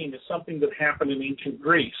bad name is something that happened in ancient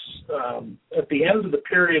Greece. At the end of the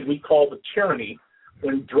period we call the tyranny,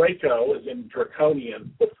 when Draco, as in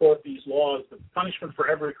draconian, put forth these laws, the punishment for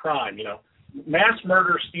every crime, mass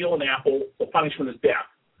murder, steal an apple, the punishment is death.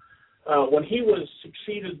 When he was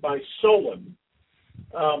succeeded by Solon,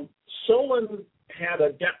 Solon had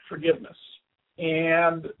a debt forgiveness.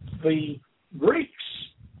 And the Greeks'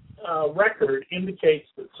 record indicates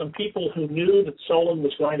that some people who knew that Solon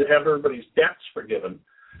was going to have everybody's debts forgiven,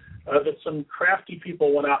 that some crafty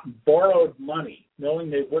people went out and borrowed money, knowing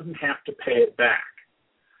they wouldn't have to pay it back.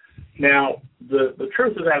 Now, the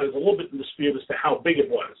truth of that is a little bit in dispute as to how big it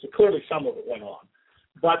was. So clearly some of it went on.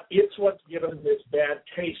 But it's what's given this bad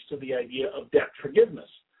taste to the idea of debt forgiveness.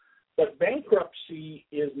 But bankruptcy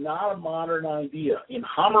is not a modern idea. In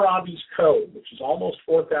Hammurabi's code, which is almost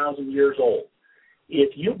 4,000 years old,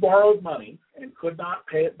 if you borrowed money and could not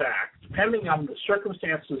pay it back, depending on the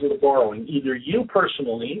circumstances of the borrowing, either you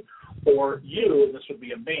personally or you, and this would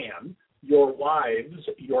be a man, your wives,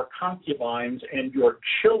 your concubines, and your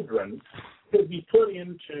children could be put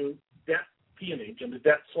into debt peonage, into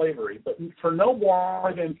debt slavery, but for no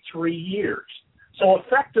more than 3 years. So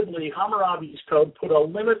effectively, Hammurabi's code put a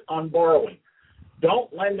limit on borrowing.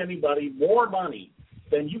 Don't lend anybody more money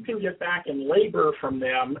than you can get back in labor from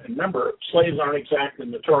them. And remember, slaves aren't exactly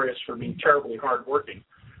notorious for being terribly hardworking,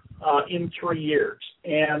 in 3 years.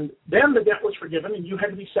 And then the debt was forgiven and you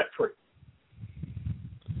had to be set free.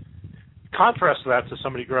 Contrast that to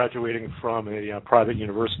somebody graduating from a private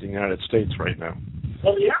university in the United States right now.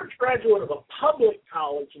 Well, the average graduate of a public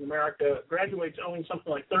college in America graduates owing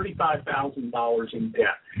something like $35,000 in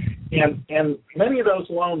debt. And many of those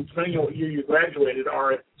loans, depending on what year you graduated,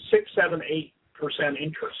 are at 6, 7, 8%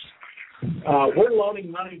 interest. We're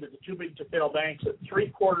loaning money to the too-big-to-fail banks at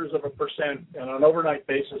 0.75% on an overnight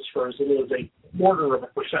basis for as little as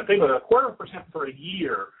 0.25%. Think about it, 0.25% for a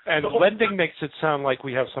year. And lending makes it sound like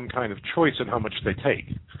we have some kind of choice in how much they take.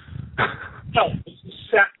 No, it's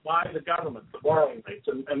set by the government, the borrowing rates.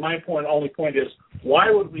 And my only point is,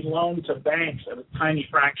 why would we loan to banks at a tiny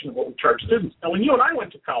fraction of what we charge students? Now, when you and I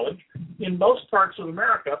went to college, in most parts of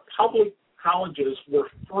America, public colleges were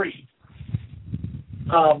free.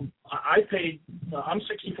 I'm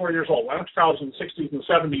 64 years old. I went to college in the 60s and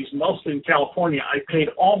 70s, mostly in California. I paid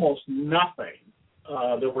almost nothing.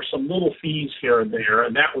 There were some little fees here and there,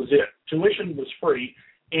 and that was it. Tuition was free,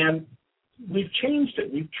 and we've changed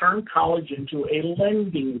it. We've turned college into a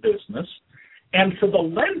lending business, and for the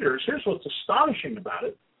lenders, here's what's astonishing about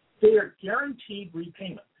it. They are guaranteed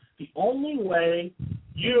repayment. The only way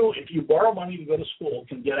if you borrow money to go to school,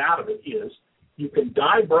 can get out of it is you can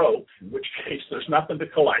die broke, in which case there's nothing to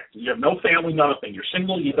collect. You have no family, nothing. You're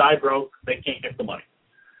single, you die broke, they can't get the money.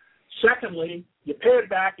 Secondly, you pay it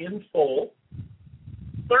back in full.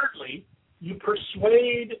 Thirdly, you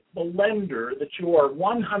persuade the lender that you are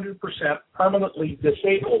 100% permanently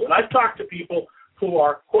disabled. And I've talked to people who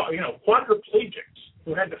are, quadriplegics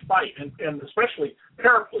who had to fight, and especially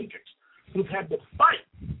paraplegics who've had to fight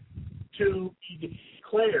to be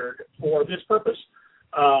declared for this purpose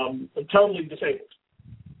totally disabled.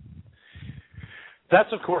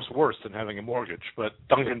 That's, of course, worse than having a mortgage, but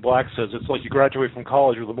Duncan Black says it's like you graduate from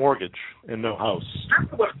college with a mortgage and no house.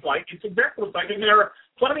 That's what it's like. It's exactly what it's like. And there are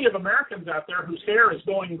plenty of Americans out there whose hair is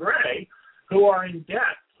going gray who are in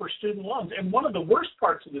debt for student loans. And one of the worst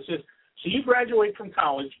parts of this is, so you graduate from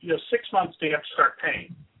college, you have 6 months to have to start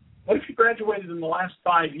paying. What if you graduated in the last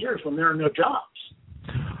 5 years when there are no jobs?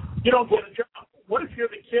 You don't get a job. What if you're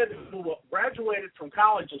the kid who graduated from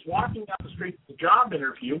college, is walking down the street to the job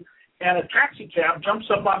interview, and a taxi cab jumps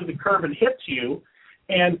up onto the curb and hits you,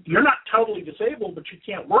 and you're not totally disabled, but you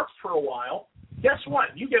can't work for a while? Guess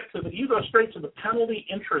what? You go straight to the penalty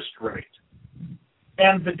interest rate,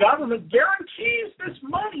 and the government guarantees this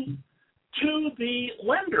money to the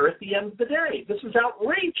lender at the end of the day. This is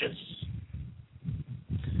outrageous.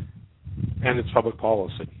 And it's public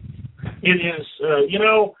policy. It is.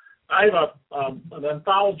 I have an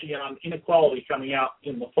anthology on inequality coming out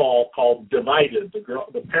in the fall called Divided,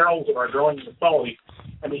 the Perils of Our Growing Inequality.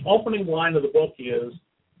 And the opening line of the book is,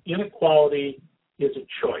 inequality is a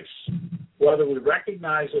choice. Whether we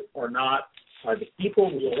recognize it or not, by the people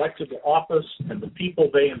we elected to office and the people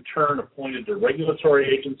they in turn appointed to regulatory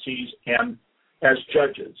agencies and as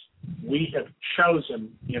judges, we have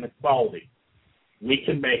chosen inequality. We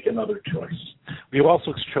can make another choice. We've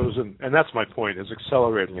also chosen, and that's my point, is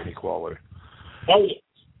accelerating inequality. Oh,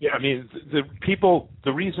 yes. I mean, the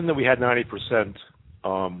reason that we had 90%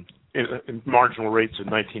 in marginal rates in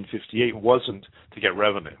 1958 wasn't to get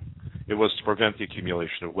revenue. It was to prevent the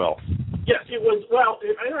accumulation of wealth. Yes, it was. Well,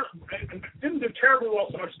 it didn't do terribly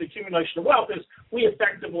well so much the accumulation of wealth as we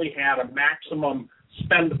effectively had a maximum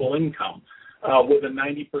spendable income with a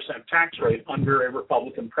 90% tax rate under a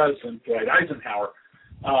Republican president, Dwight Eisenhower.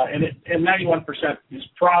 And 91% is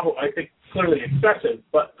probably, I think, clearly excessive.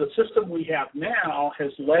 But the system we have now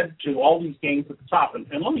has led to all these gains at the top. And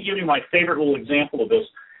let me give you my favorite little example of this.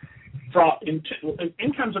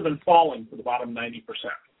 Incomes have been falling for the bottom 90%.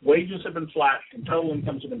 Wages have been flat, and total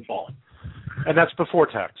incomes have been falling. And that's before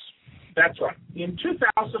tax. That's right. In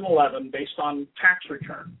 2011, based on tax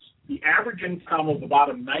returns, the average income of the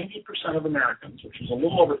bottom 90% of Americans, which is a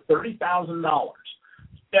little over $30,000,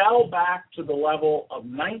 fell back to the level of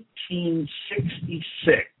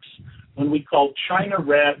 1966, when we called China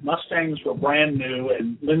red, Mustangs were brand new,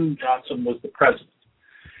 and Lyndon Johnson was the president.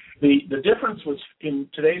 The difference was, in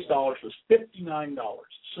today's dollars, was $59.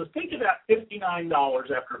 So think of that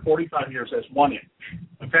 $59 after 45 years as 1 inch,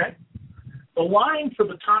 okay? The line for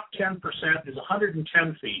the top 10% is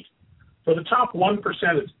 110 feet. For the top 1%,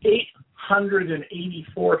 it's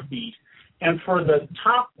 884 feet. And for the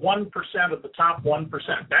top 1% of the top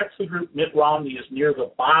 1%, that's the group Mitt Romney is near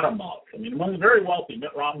the bottom of. I mean, among the very wealthy,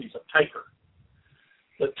 Mitt Romney's a tiger.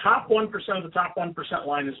 The top 1% of the top 1%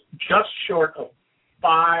 line is just short of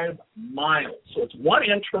 5 miles. So it's 1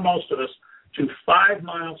 inch for most of us to 5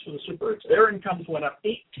 miles for the super rich. Their incomes went up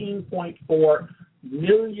 $18.4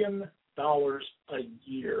 million a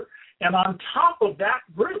year. And on top of that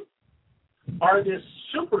group are this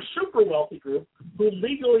super, super wealthy group who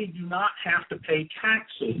legally do not have to pay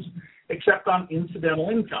taxes except on incidental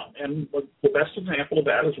income. And the best example of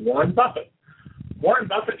that is Warren Buffett. Warren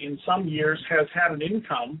Buffett in some years has had an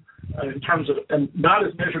income in terms of, and not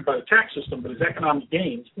as measured by the tax system, but his economic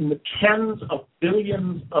gains, in the tens of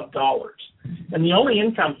billions of dollars. And the only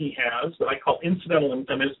income he has, that I call incidental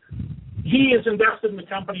income, is he is invested in the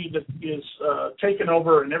company that is taken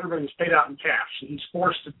over and everybody was paid out in cash. So he's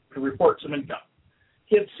forced to report some income.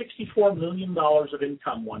 He had $64 million of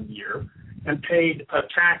income one year and paid a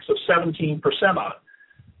tax of 17% on it.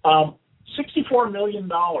 $64 million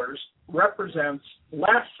represents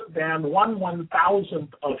less than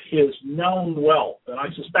 1/1000th of his known wealth, and I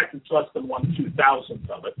suspect it's less than 1/2000th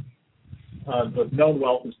of it. The known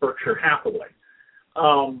wealth is Berkshire Hathaway.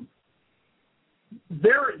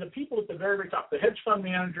 The people at the very, very top, the hedge fund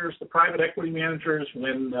managers, the private equity managers,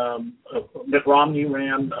 when Mitt Romney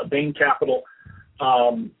ran Bain Capital,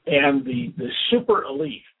 and the super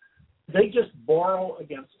elite, they just borrow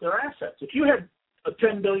against their assets. If you had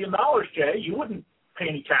 $10 billion, Jay, you wouldn't pay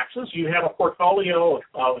any taxes. You have a portfolio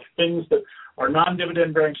of things that are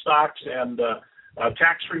non-dividend bearing stocks and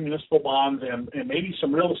tax-free municipal bonds and maybe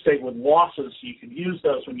some real estate with losses. You could use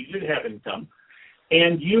those when you did have income.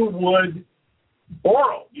 And you would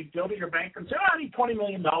borrow. You'd go to your bank and say, I need $20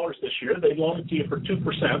 million this year. They'd loan it to you for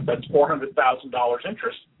 2%. That's $400,000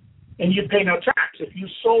 interest. And you'd pay no tax. If you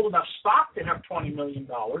sold enough stock to have $20 million,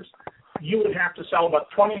 you would have to sell about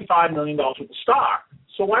 $25 million worth of stock.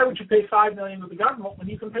 So why would you pay $5 million to the government when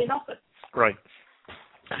you can pay nothing? Right.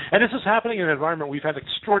 And this is happening in an environment where we've had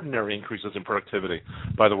extraordinary increases in productivity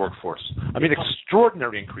by the workforce. I mean,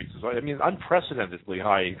 extraordinary increases. I mean, unprecedentedly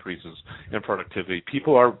high increases in productivity.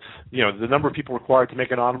 People are, the number of people required to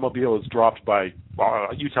make an automobile has dropped by,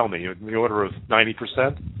 you tell me, in the order of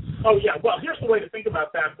 90%? Oh, yeah. Well, here's the way to think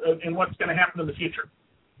about that and what's going to happen in the future.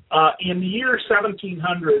 In the year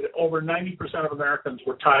 1700, over 90% of Americans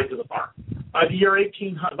were tied to the farm. By the year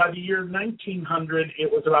 1900, it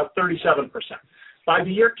was about 37%. By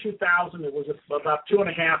the year 2000, it was about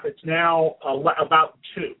 2.5. It's now about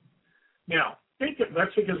 2. Now,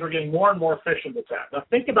 that's because we're getting more and more efficient with that. Now,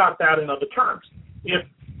 think about that in other terms. If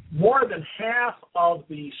more than half of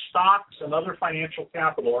the stocks and other financial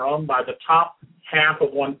capital are owned by the top half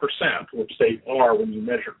of 1%, which they are when you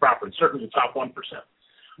measure property, certainly the top 1%,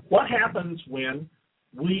 what happens when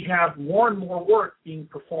we have more and more work being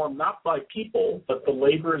performed not by people, but the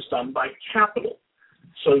labor is done by capital?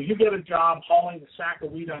 So you get a job hauling a sack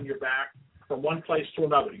of wheat on your back from one place to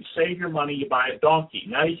another. You save your money, you buy a donkey.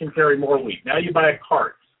 Now you can carry more wheat. Now you buy a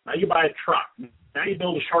cart. Now you buy a truck. Now you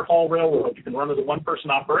build a short-haul railroad. You can run as a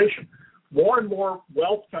one-person operation. More and more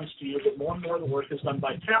wealth comes to you, but more and more of the work is done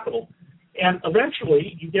by capital. And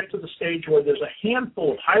eventually you get to the stage where there's a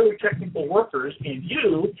handful of highly technical workers, and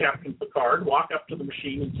you, Captain Picard, walk up to the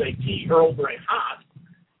machine and say, tea Earl Grey hot,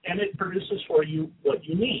 and it produces for you what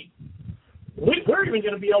you need. We're even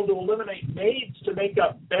going to be able to eliminate maids to make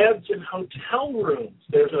up beds in hotel rooms.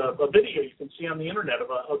 There's a video you can see on the internet of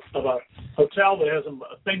a hotel that has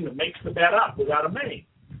a thing that makes the bed up without a maid.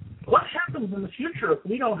 What happens in the future if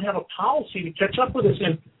we don't have a policy to catch up with this?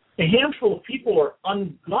 And a handful of people are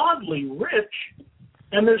ungodly rich,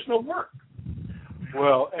 and there's no work.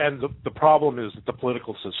 Well, and the problem is that the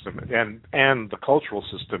political system and the cultural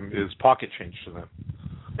system is pocket change to them.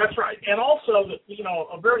 That's right. And also,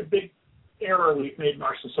 a very big error we've made in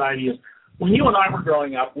our society is when you and I were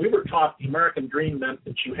growing up, we were taught the American dream meant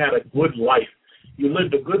that you had a good life. You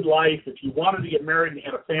lived a good life. If you wanted to get married and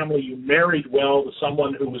had a family, you married well to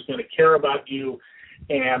someone who was going to care about you,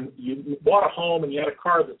 and you bought a home and you had a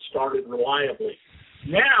car that started reliably.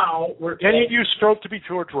 Now we're told, and you strove to be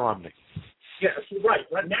George Romney. Yes, right.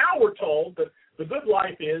 Now we're told that the good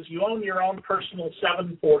life is you own your own personal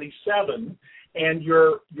 747, and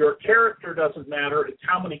your character doesn't matter. It's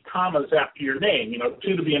how many commas after your name.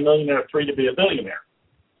 2 to be a millionaire, 3 to be a billionaire.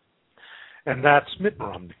 And that's Mitt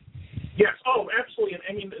Romney. Yes. Oh, absolutely.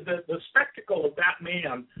 I mean, the spectacle of that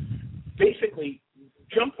man basically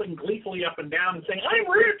jumping gleefully up and down and saying, I'm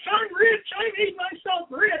rich, I made myself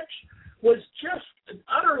rich, was just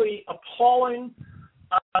utterly appalling,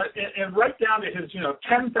 and right down to his,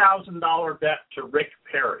 $10,000 bet to Rick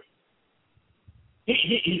Perry.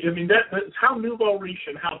 That's how nouveau riche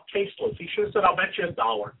and how tasteless. He should have said, I'll bet you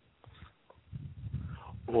 $1.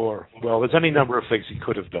 Or, well, there's any number of things he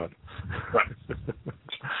could have done. Right.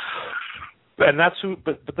 And that's who,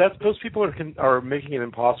 but those people are making it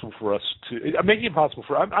impossible for us to. Making it impossible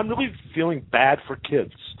for. I'm really feeling bad for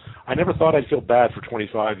kids. I never thought I'd feel bad for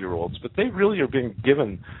 25-year-olds, but they really are being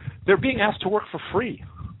given. They're being asked to work for free.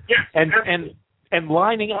 Yeah. And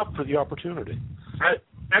lining up for the opportunity.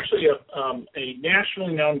 Actually, a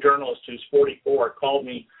nationally known journalist who's 44 called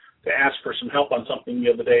me to ask for some help on something the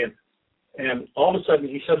other day, and And all of a sudden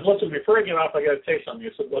he said, listen, before I get off, I got to tell you something.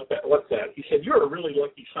 I said, what's that? He said, you're a really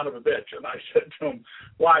lucky son of a bitch. And I said to him,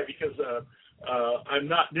 why? Because I'm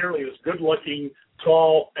not nearly as good-looking,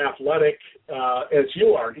 tall, athletic as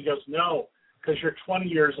you are. And he goes, no, because you're 20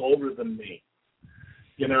 years older than me.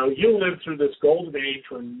 You know, you lived through this golden age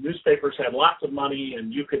when newspapers had lots of money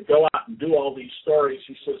and you could go out and do all these stories.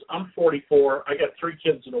 He says, I'm 44, I got 3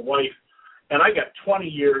 kids and a wife, and I got 20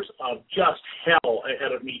 years of just hell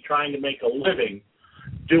ahead of me trying to make a living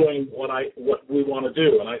doing what we want to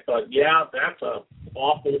do. And I thought, yeah, that's a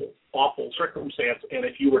awful circumstance. And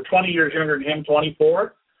if you were 20 years younger than him,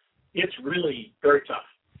 24, it's really very tough,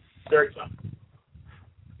 very tough.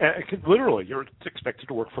 And literally, you're expected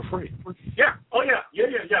to work for free. Yeah. Oh, yeah.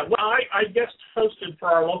 Well, I guest hosted for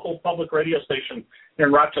our local public radio station here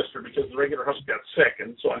in Rochester because the regular host got sick,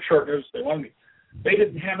 and so on short notice they wanted me. They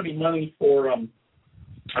didn't have any money for a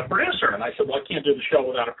producer, and I said, well, I can't do the show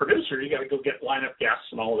without a producer. You got to go get lineup guests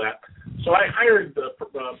and all of that. So I hired the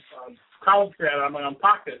college grad out of my own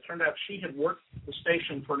pocket. It turned out she had worked the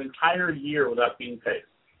station for an entire year without being paid.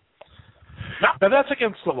 Now, that's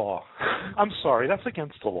against the law. I'm sorry, that's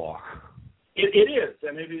against the law. It is,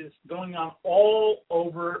 and it is going on all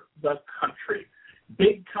over the country.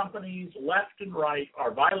 Big companies, left and right,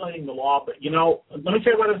 are violating the law. But, you know, let me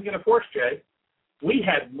tell you what isn't going to force, Jay. We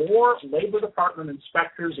had more Labor Department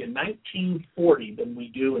inspectors in 1940 than we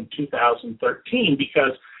do in 2013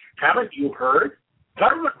 because, haven't you heard?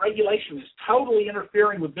 Government regulation is totally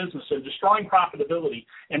interfering with business and destroying profitability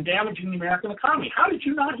and damaging the American economy. How did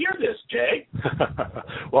you not hear this, Jay?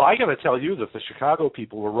 Well, I got to tell you that the Chicago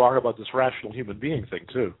people were wrong about this rational human being thing,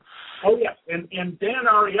 too. Oh, yes. And Dan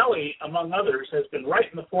Ariely, among others, has been right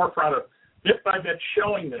in the forefront of bit by bit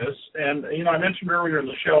showing this. And, you know, I mentioned earlier in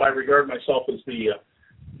the show I regard myself as the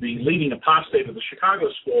leading apostate of the Chicago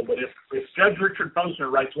school, but if Judge Richard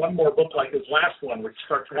Posner writes one more book like his last one, which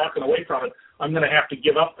starts walking away from it, I'm going to have to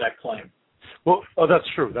give up that claim. Well, that's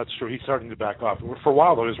true. He's starting to back off. For a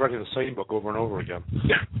while, though, he was writing the same book over and over again.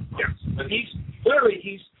 Yeah. But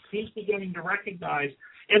he's beginning to recognize.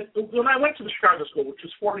 And when I went to the Chicago school, which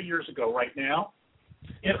was 40 years ago right now,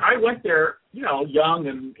 and I went there, you know, young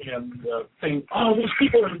and saying, oh, these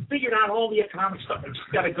people have figured out all the economic stuff. I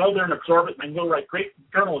just got to go there and absorb it and go write great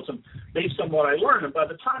journalism based on what I learned. And by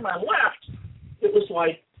the time I left, it was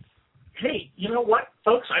like, hey, you know what,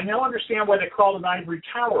 folks, I now understand why they call it an ivory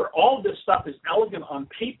tower. All of this stuff is elegant on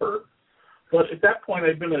paper, but at that point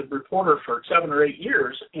I'd been a reporter for 7 or 8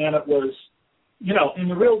 years, and it was, you know, in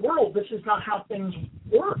the real world, this is not how things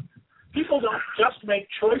work. People don't just make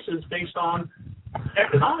choices based on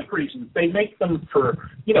economic reasons. They make them for,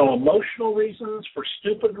 you know, emotional reasons, for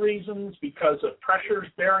stupid reasons, because of pressures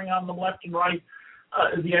bearing on them left and right.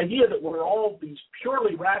 The idea that we're all these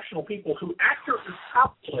purely rational people who accurately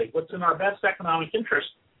calculate what's in our best economic interest,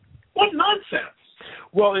 what nonsense.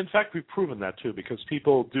 Well, in fact, we've proven that, too, because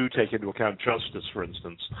people do take into account justice, for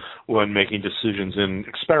instance, when making decisions in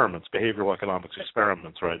experiments, behavioral economics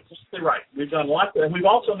experiments, right? Right. We've done lots, and we've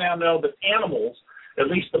also now know that animals, at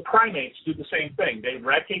least the primates, do the same thing. They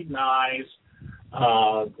recognize,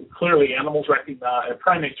 clearly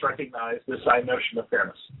primates recognize this notion of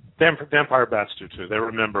fairness. Vampire bats do, too. They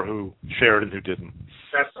remember who shared and who didn't.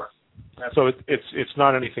 That's right. So it's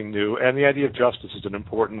not anything new, and the idea of justice is an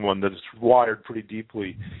important one that is wired pretty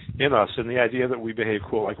deeply in us, and the idea that we behave,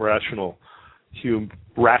 quote, like rational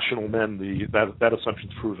men, that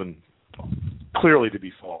assumption's proven clearly to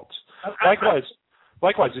be false.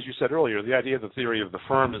 Likewise, as you said earlier, the idea of the theory of the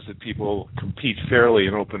firm is that people compete fairly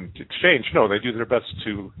in open exchange. No, they do their best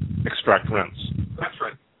to extract rents. That's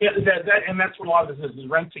right. Yeah, and that's what a lot of this is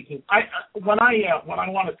rent seeking. When I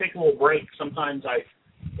want to take a little break, sometimes I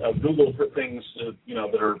Google for things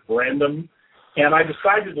that are random, and I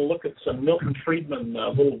decided to look at some Milton Friedman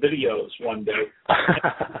little videos one day.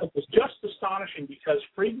 It was just astonishing because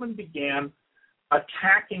Friedman began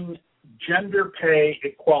attacking gender pay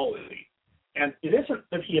equality. And it isn't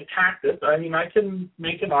that he attacked it. I mean, I can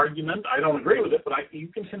make an argument. I don't agree with it, but you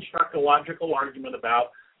can construct a logical argument about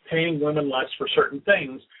paying women less for certain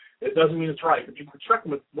things. It doesn't mean it's right, but you construct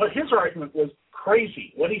them. What his argument was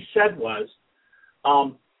crazy. What he said was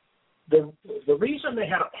the reason they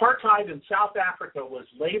had apartheid in South Africa was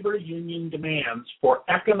labor union demands for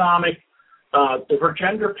for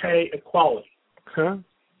gender pay equality. Huh?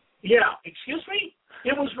 Yeah, excuse me?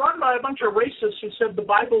 It was run by a bunch of racists who said the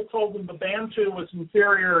Bible told them the Bantu was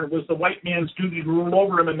inferior and it was the white man's duty to rule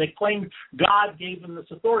over him, and they claimed God gave them this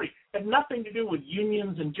authority. It had nothing to do with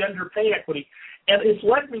unions and gender pay equity. And it's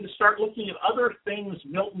led me to start looking at other things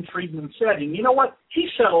Milton Friedman said. And you know what? He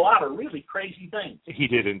said a lot of really crazy things. He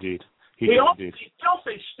did indeed. We all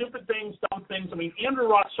say stupid things, dumb things. I mean, Andrew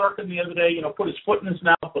Ross Sorkin the other day, put his foot in his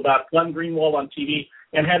mouth about Glenn Greenwald on TV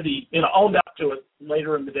and had owned up to it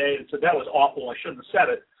later in the day and said that was awful. I shouldn't have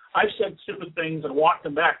said it. I've said stupid things and walked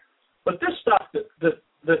them back. But this stuff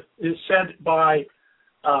that is said by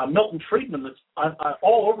Milton Friedman that's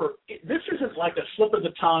all over, this isn't like a slip of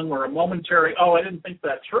the tongue or a momentary, oh, I didn't think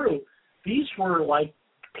that through. These were like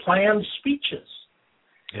planned speeches.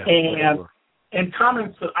 Yeah, and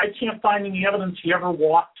comments that I can't find any evidence he ever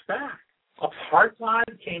walked back.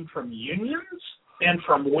 Apartheid came from unions and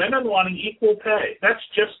from women wanting equal pay. That's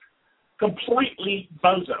just completely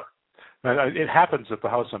bozo. And it happens at the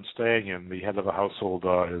house I'm staying in. The head of the household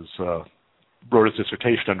wrote his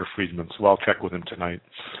dissertation under Friedman, so I'll check with him tonight.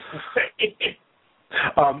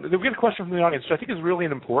 We get a question from the audience, which I think is really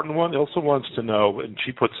an important one. Ilsa wants to know, and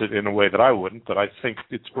she puts it in a way that I wouldn't, but I think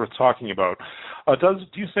it's worth talking about. Do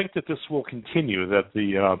you think that this will continue, that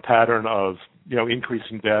the pattern of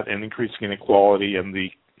increasing debt and increasing inequality and the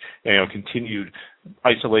continued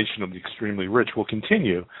isolation of the extremely rich will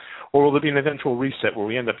continue, or will there be an eventual reset where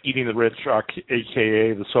we end up eating the rich,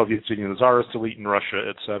 aka the Soviet Union, the Tsarist elite in Russia,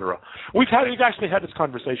 etc.? We've actually had this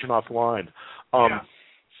conversation offline.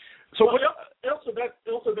 So Ilsa,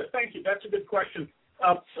 thank you. That's a good question.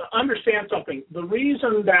 Understand something. The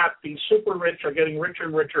reason that the super rich are getting richer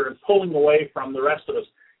and richer and pulling away from the rest of us,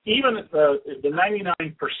 even at the 99%,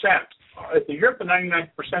 you're at the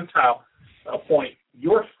 99th percentile point,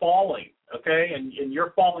 you're falling, okay, and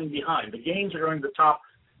you're falling behind. The gains are going to the top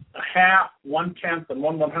a half, 1/10, and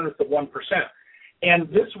 1/100th of 1%. And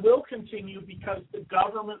this will continue because the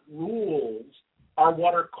government rules are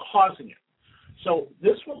what are causing it. So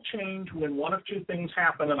this will change when one of two things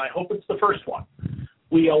happen, and I hope it's the first one.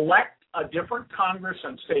 We elect a different Congress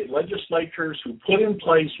and state legislatures who put in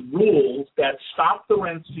place rules that stop the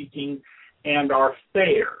rent seeking and are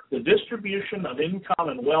fair. The distribution of income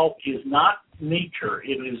and wealth is not nature.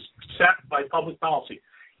 It is set by public policy.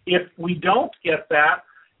 If we don't get that,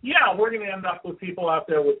 we're going to end up with people out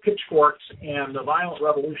there with pitchforks and a violent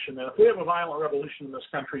revolution. And if we have a violent revolution in this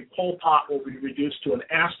country, Pol Pot will be reduced to an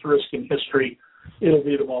asterisk in history. It'll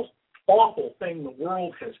be the most awful thing the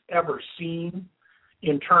world has ever seen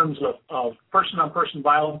in terms of person-on-person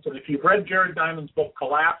violence. And if you've read Jared Diamond's book,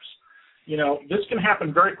 Collapse, this can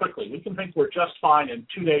happen very quickly. We can think we're just fine and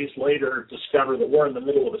 2 days later discover that we're in the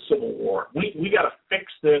middle of a civil war. We got to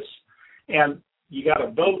fix this, and you got to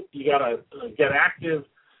vote. You got to get active.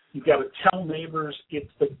 You got to tell neighbors.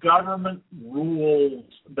 It's the government rules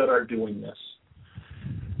that are doing this.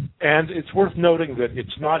 And it's worth noting that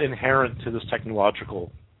it's not inherent to this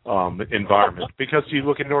technological environment, because you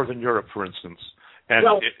look at Northern Europe, for instance, and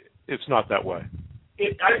it's not that way.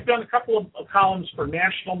 I've done a couple of columns for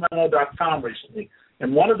nationalmemo.com recently,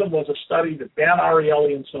 and one of them was a study that Dan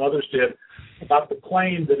Ariely and some others did about the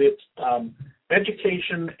claim that it's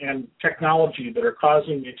education and technology that are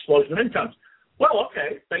causing the explosion of incomes. Well,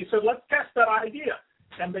 okay, they said, let's test that idea.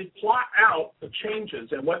 And they plot out the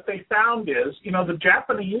changes, and what they found is, the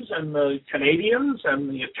Japanese and the Canadians and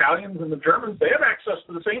the Italians and the Germans, they have access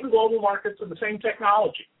to the same global markets and the same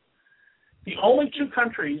technology. The only two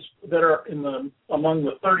countries that are among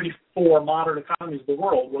the 34 modern economies of the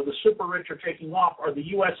world where the super rich are taking off are the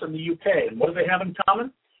U.S. and the UK. And what do they have in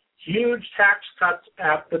common? Huge tax cuts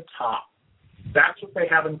at the top. That's what they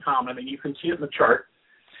have in common, and you can see it in the chart.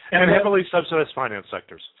 And heavily subsidized finance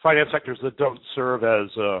sectors that don't serve as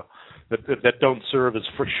that don't serve as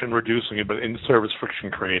friction reducing, but serve as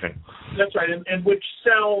friction creating. That's right, and which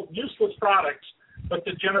sell useless products, but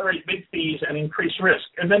that generate big fees and increase risk.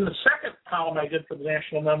 And then the second column I did for the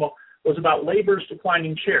National Memo was about labor's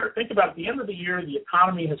declining share. Think about at the end of the year, the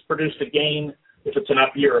economy has produced a gain, if it's an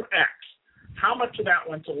up year, of X. How much of that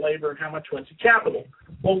went to labor and how much went to capital?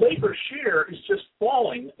 Well, labor's share is just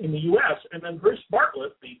falling in the U.S. And then Bruce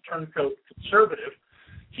Bartlett, the turncoat conservative,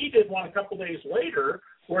 he did one a couple days later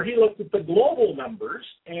where he looked at the global numbers,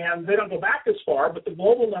 and they don't go back as far, but the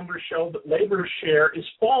global numbers show that labor's share is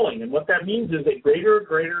falling. And what that means is a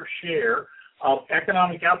greater share of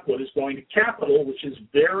economic output is going to capital, which is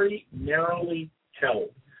very narrowly held.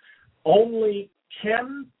 Only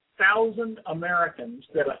 10,000 Americans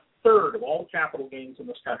get a third of all capital gains in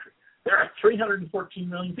this country. There are 314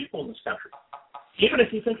 million people in this country. Even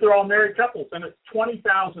if you think they're all married couples, then it's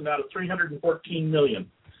 20,000 out of 314 million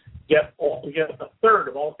get a third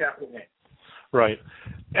of all capital gains. Right.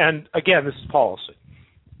 And again, this is policy.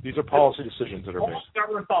 These are policy decisions that are made.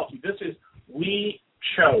 Government policy. This is we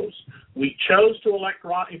chose. We chose to elect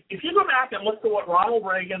Ron. If you go back and look at what Ronald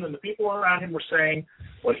Reagan and the people around him were saying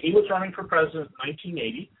when he was running for president in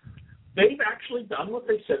 1980, they've actually done what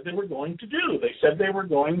they said they were going to do. They said they were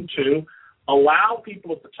going to allow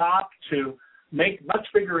people at the top to make much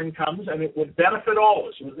bigger incomes, and it would benefit all of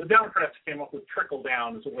us. The Democrats came up with trickle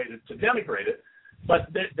down as a way to denigrate it.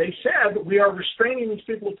 But they said we are restraining these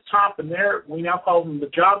people at the top, and we now call them the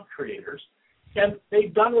job creators. And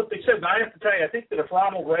they've done what they said. And I have to tell you, I think that if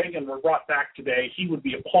Ronald Reagan were brought back today, he would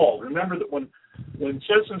be appalled. Remember that when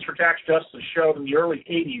Citizens for Tax Justice showed in the early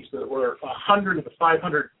 80s that were 100 of the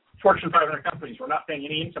 500 Fortune 500 companies were not paying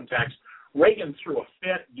any income tax, Reagan threw a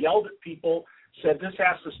fit, yelled at people, said this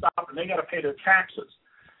has to stop, and they got to pay their taxes.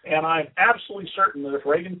 And I'm absolutely certain that if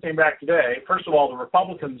Reagan came back today, first of all, the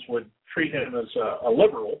Republicans would treat him as a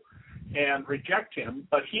liberal and reject him,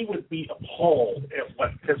 but he would be appalled at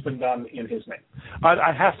what has been done in his name.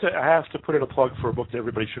 I have to put in a plug for a book that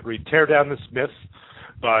everybody should read, Tear Down This Myth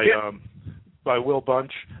by Will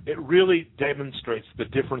Bunch. It really demonstrates the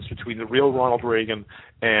difference between the real Ronald Reagan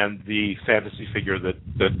and the fantasy figure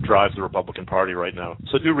that drives the Republican Party right now.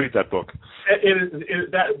 So do read that book.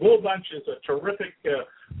 That Will Bunch is a terrific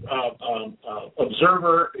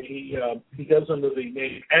observer. He goes under the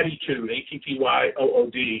name Attitude,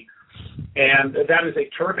 Attyood, and that is a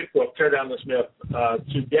terrific book, Tear Down This Myth,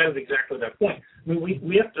 to get at exactly that point. I mean,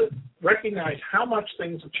 we have to recognize how much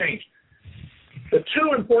things have changed. The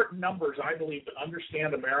two important numbers, I believe, to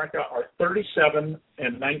understand America are 37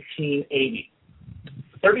 and 1980.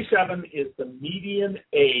 37 is the median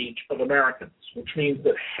age of Americans, which means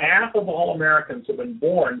that half of all Americans have been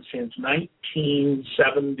born since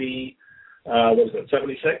 1970,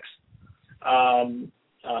 76? And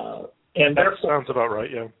that sounds about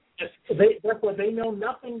right, yeah. Therefore, they know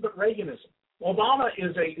nothing but Reaganism. Obama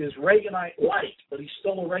is Reaganite light, but he's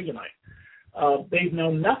still a Reaganite. They've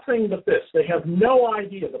known nothing but this. They have no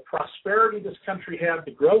idea the prosperity this country had,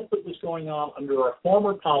 the growth that was going on under our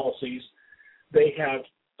former policies. They have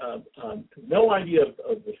no idea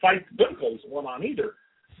of the fight the difficulties that went on either.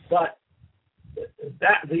 But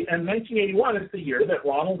and 1981 is the year that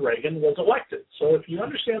Ronald Reagan was elected. So if you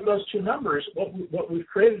understand those two numbers, what we've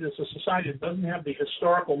created is a society that doesn't have the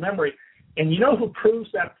historical memory. And you know who proves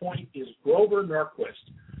that point is Grover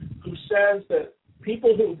Norquist, who says that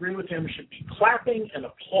people who agree with him should be clapping and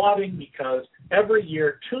applauding because every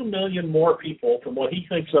year 2 million more people from what he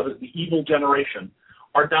thinks of as the evil generation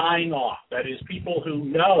are dying off. That is, people who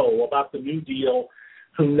know about the New Deal,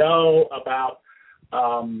 who know about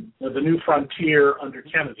the new frontier under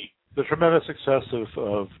Kennedy. The tremendous success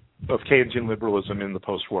of Keynesian liberalism in the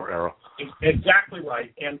post-war era. Exactly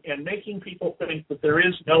right, and making people think that there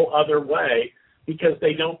is no other way, because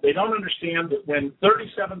they don't understand that when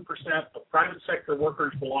 37% of private sector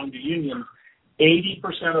workers belong to unions,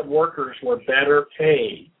 80% of workers were better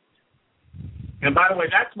paid. And by the way,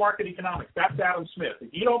 that's market economics. That's Adam Smith.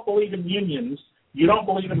 If you don't believe in unions, you don't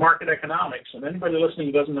believe in market economics. And anybody listening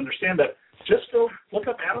who doesn't understand that, just go look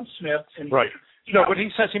up Adam Smith. And right. No, but he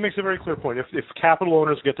makes a very clear point. If capital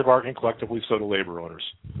owners get to bargain collectively, so do labor owners.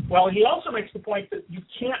 Well, he also makes the point that you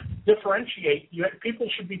can't differentiate. People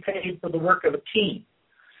should be paid for the work of a team.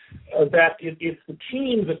 That it's the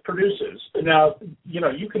team that produces. Now,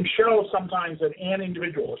 you can show sometimes that an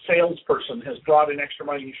individual, a salesperson, has brought in extra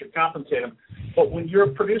money, you should compensate them. But when you're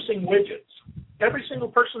producing widgets, every single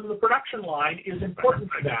person in the production line is important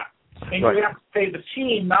to that. And right. You have to pay the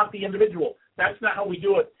team, not the individual. That's not how we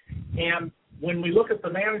do it. And when we look at the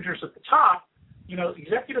managers at the top,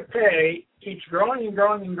 executive pay keeps growing and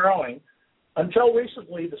growing and growing until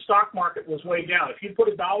recently the stock market was way down. If you put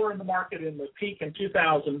 $1 in the market in the peak in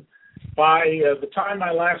 2000, by the time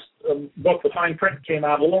my last book, The Fine Print, came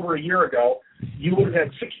out a little over a year ago, you would have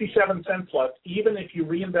had 67 cents left, even if you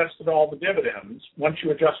reinvested all the dividends once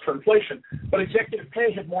you adjust for inflation. But executive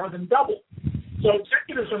pay had more than doubled. So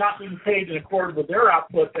executives are not being paid in accord with their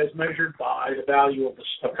output as measured by the value of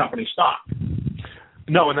company stock.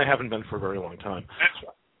 No, and they haven't been for a very long time. That's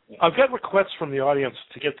right. Yeah. I've got requests from the audience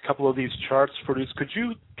to get a couple of these charts produced. Could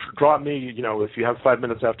you drop me, if you have 5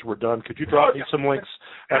 minutes after we're done, could you drop me some links,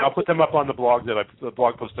 and I'll put them up on the blog the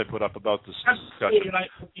blog post I put up about this discussion. And I'm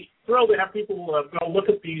thrilled to have people go look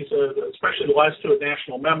at these, especially the last two at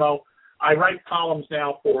National Memo. I write columns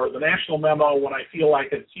now for the National Memo when I feel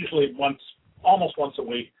like it's usually almost once a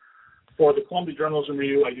week. For the Columbia Journalism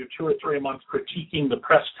Review, I do 2 or 3 a month critiquing the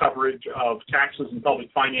press coverage of taxes and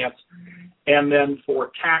public finance. And then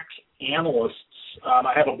for tax analysts,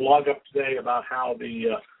 I have a blog up today about how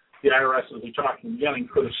the IRS, as we talked in the beginning,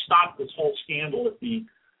 could have stopped this whole scandal if the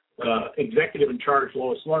executive in charge,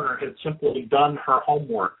 Lois Lerner, had simply done her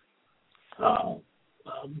homework.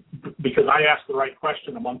 Because I asked the right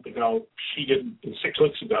question a month ago, 6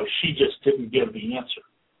 weeks ago, she just didn't give the answer.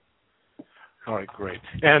 All right, great.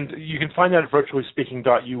 And you can find that at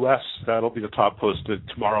virtuallyspeaking.us. That'll be the top posted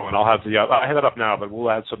tomorrow, and I'll have I have it up now, but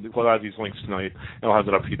we'll add these links tonight, and I'll have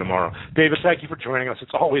it up for you tomorrow. David, thank you for joining us.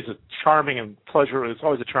 It's always a charming pleasure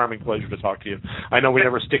to talk to you. I know we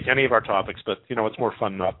never stick to any of our topics, but it's more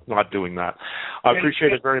fun not doing that. I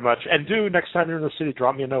appreciate it very much. And next time you're in the city,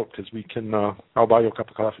 drop me a note because we can. I'll buy you a cup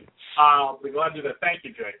of coffee. I'll be glad to do that. Thank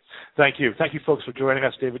you, Jay. Thank you. Thank you, folks, for joining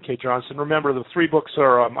us. David Cay Johnston. Remember, the 3 books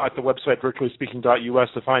are at the website virtuallyspeaking.us.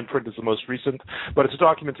 The fine print is the most recent, but it's a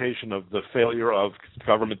documentation of the failure of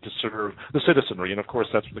government to serve the citizenry, and of course,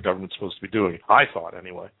 that's what the government's supposed to be doing. I thought,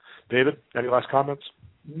 anyway. David, any last comments?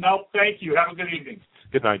 No, thank you. Have a good evening.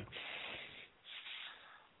 Good night.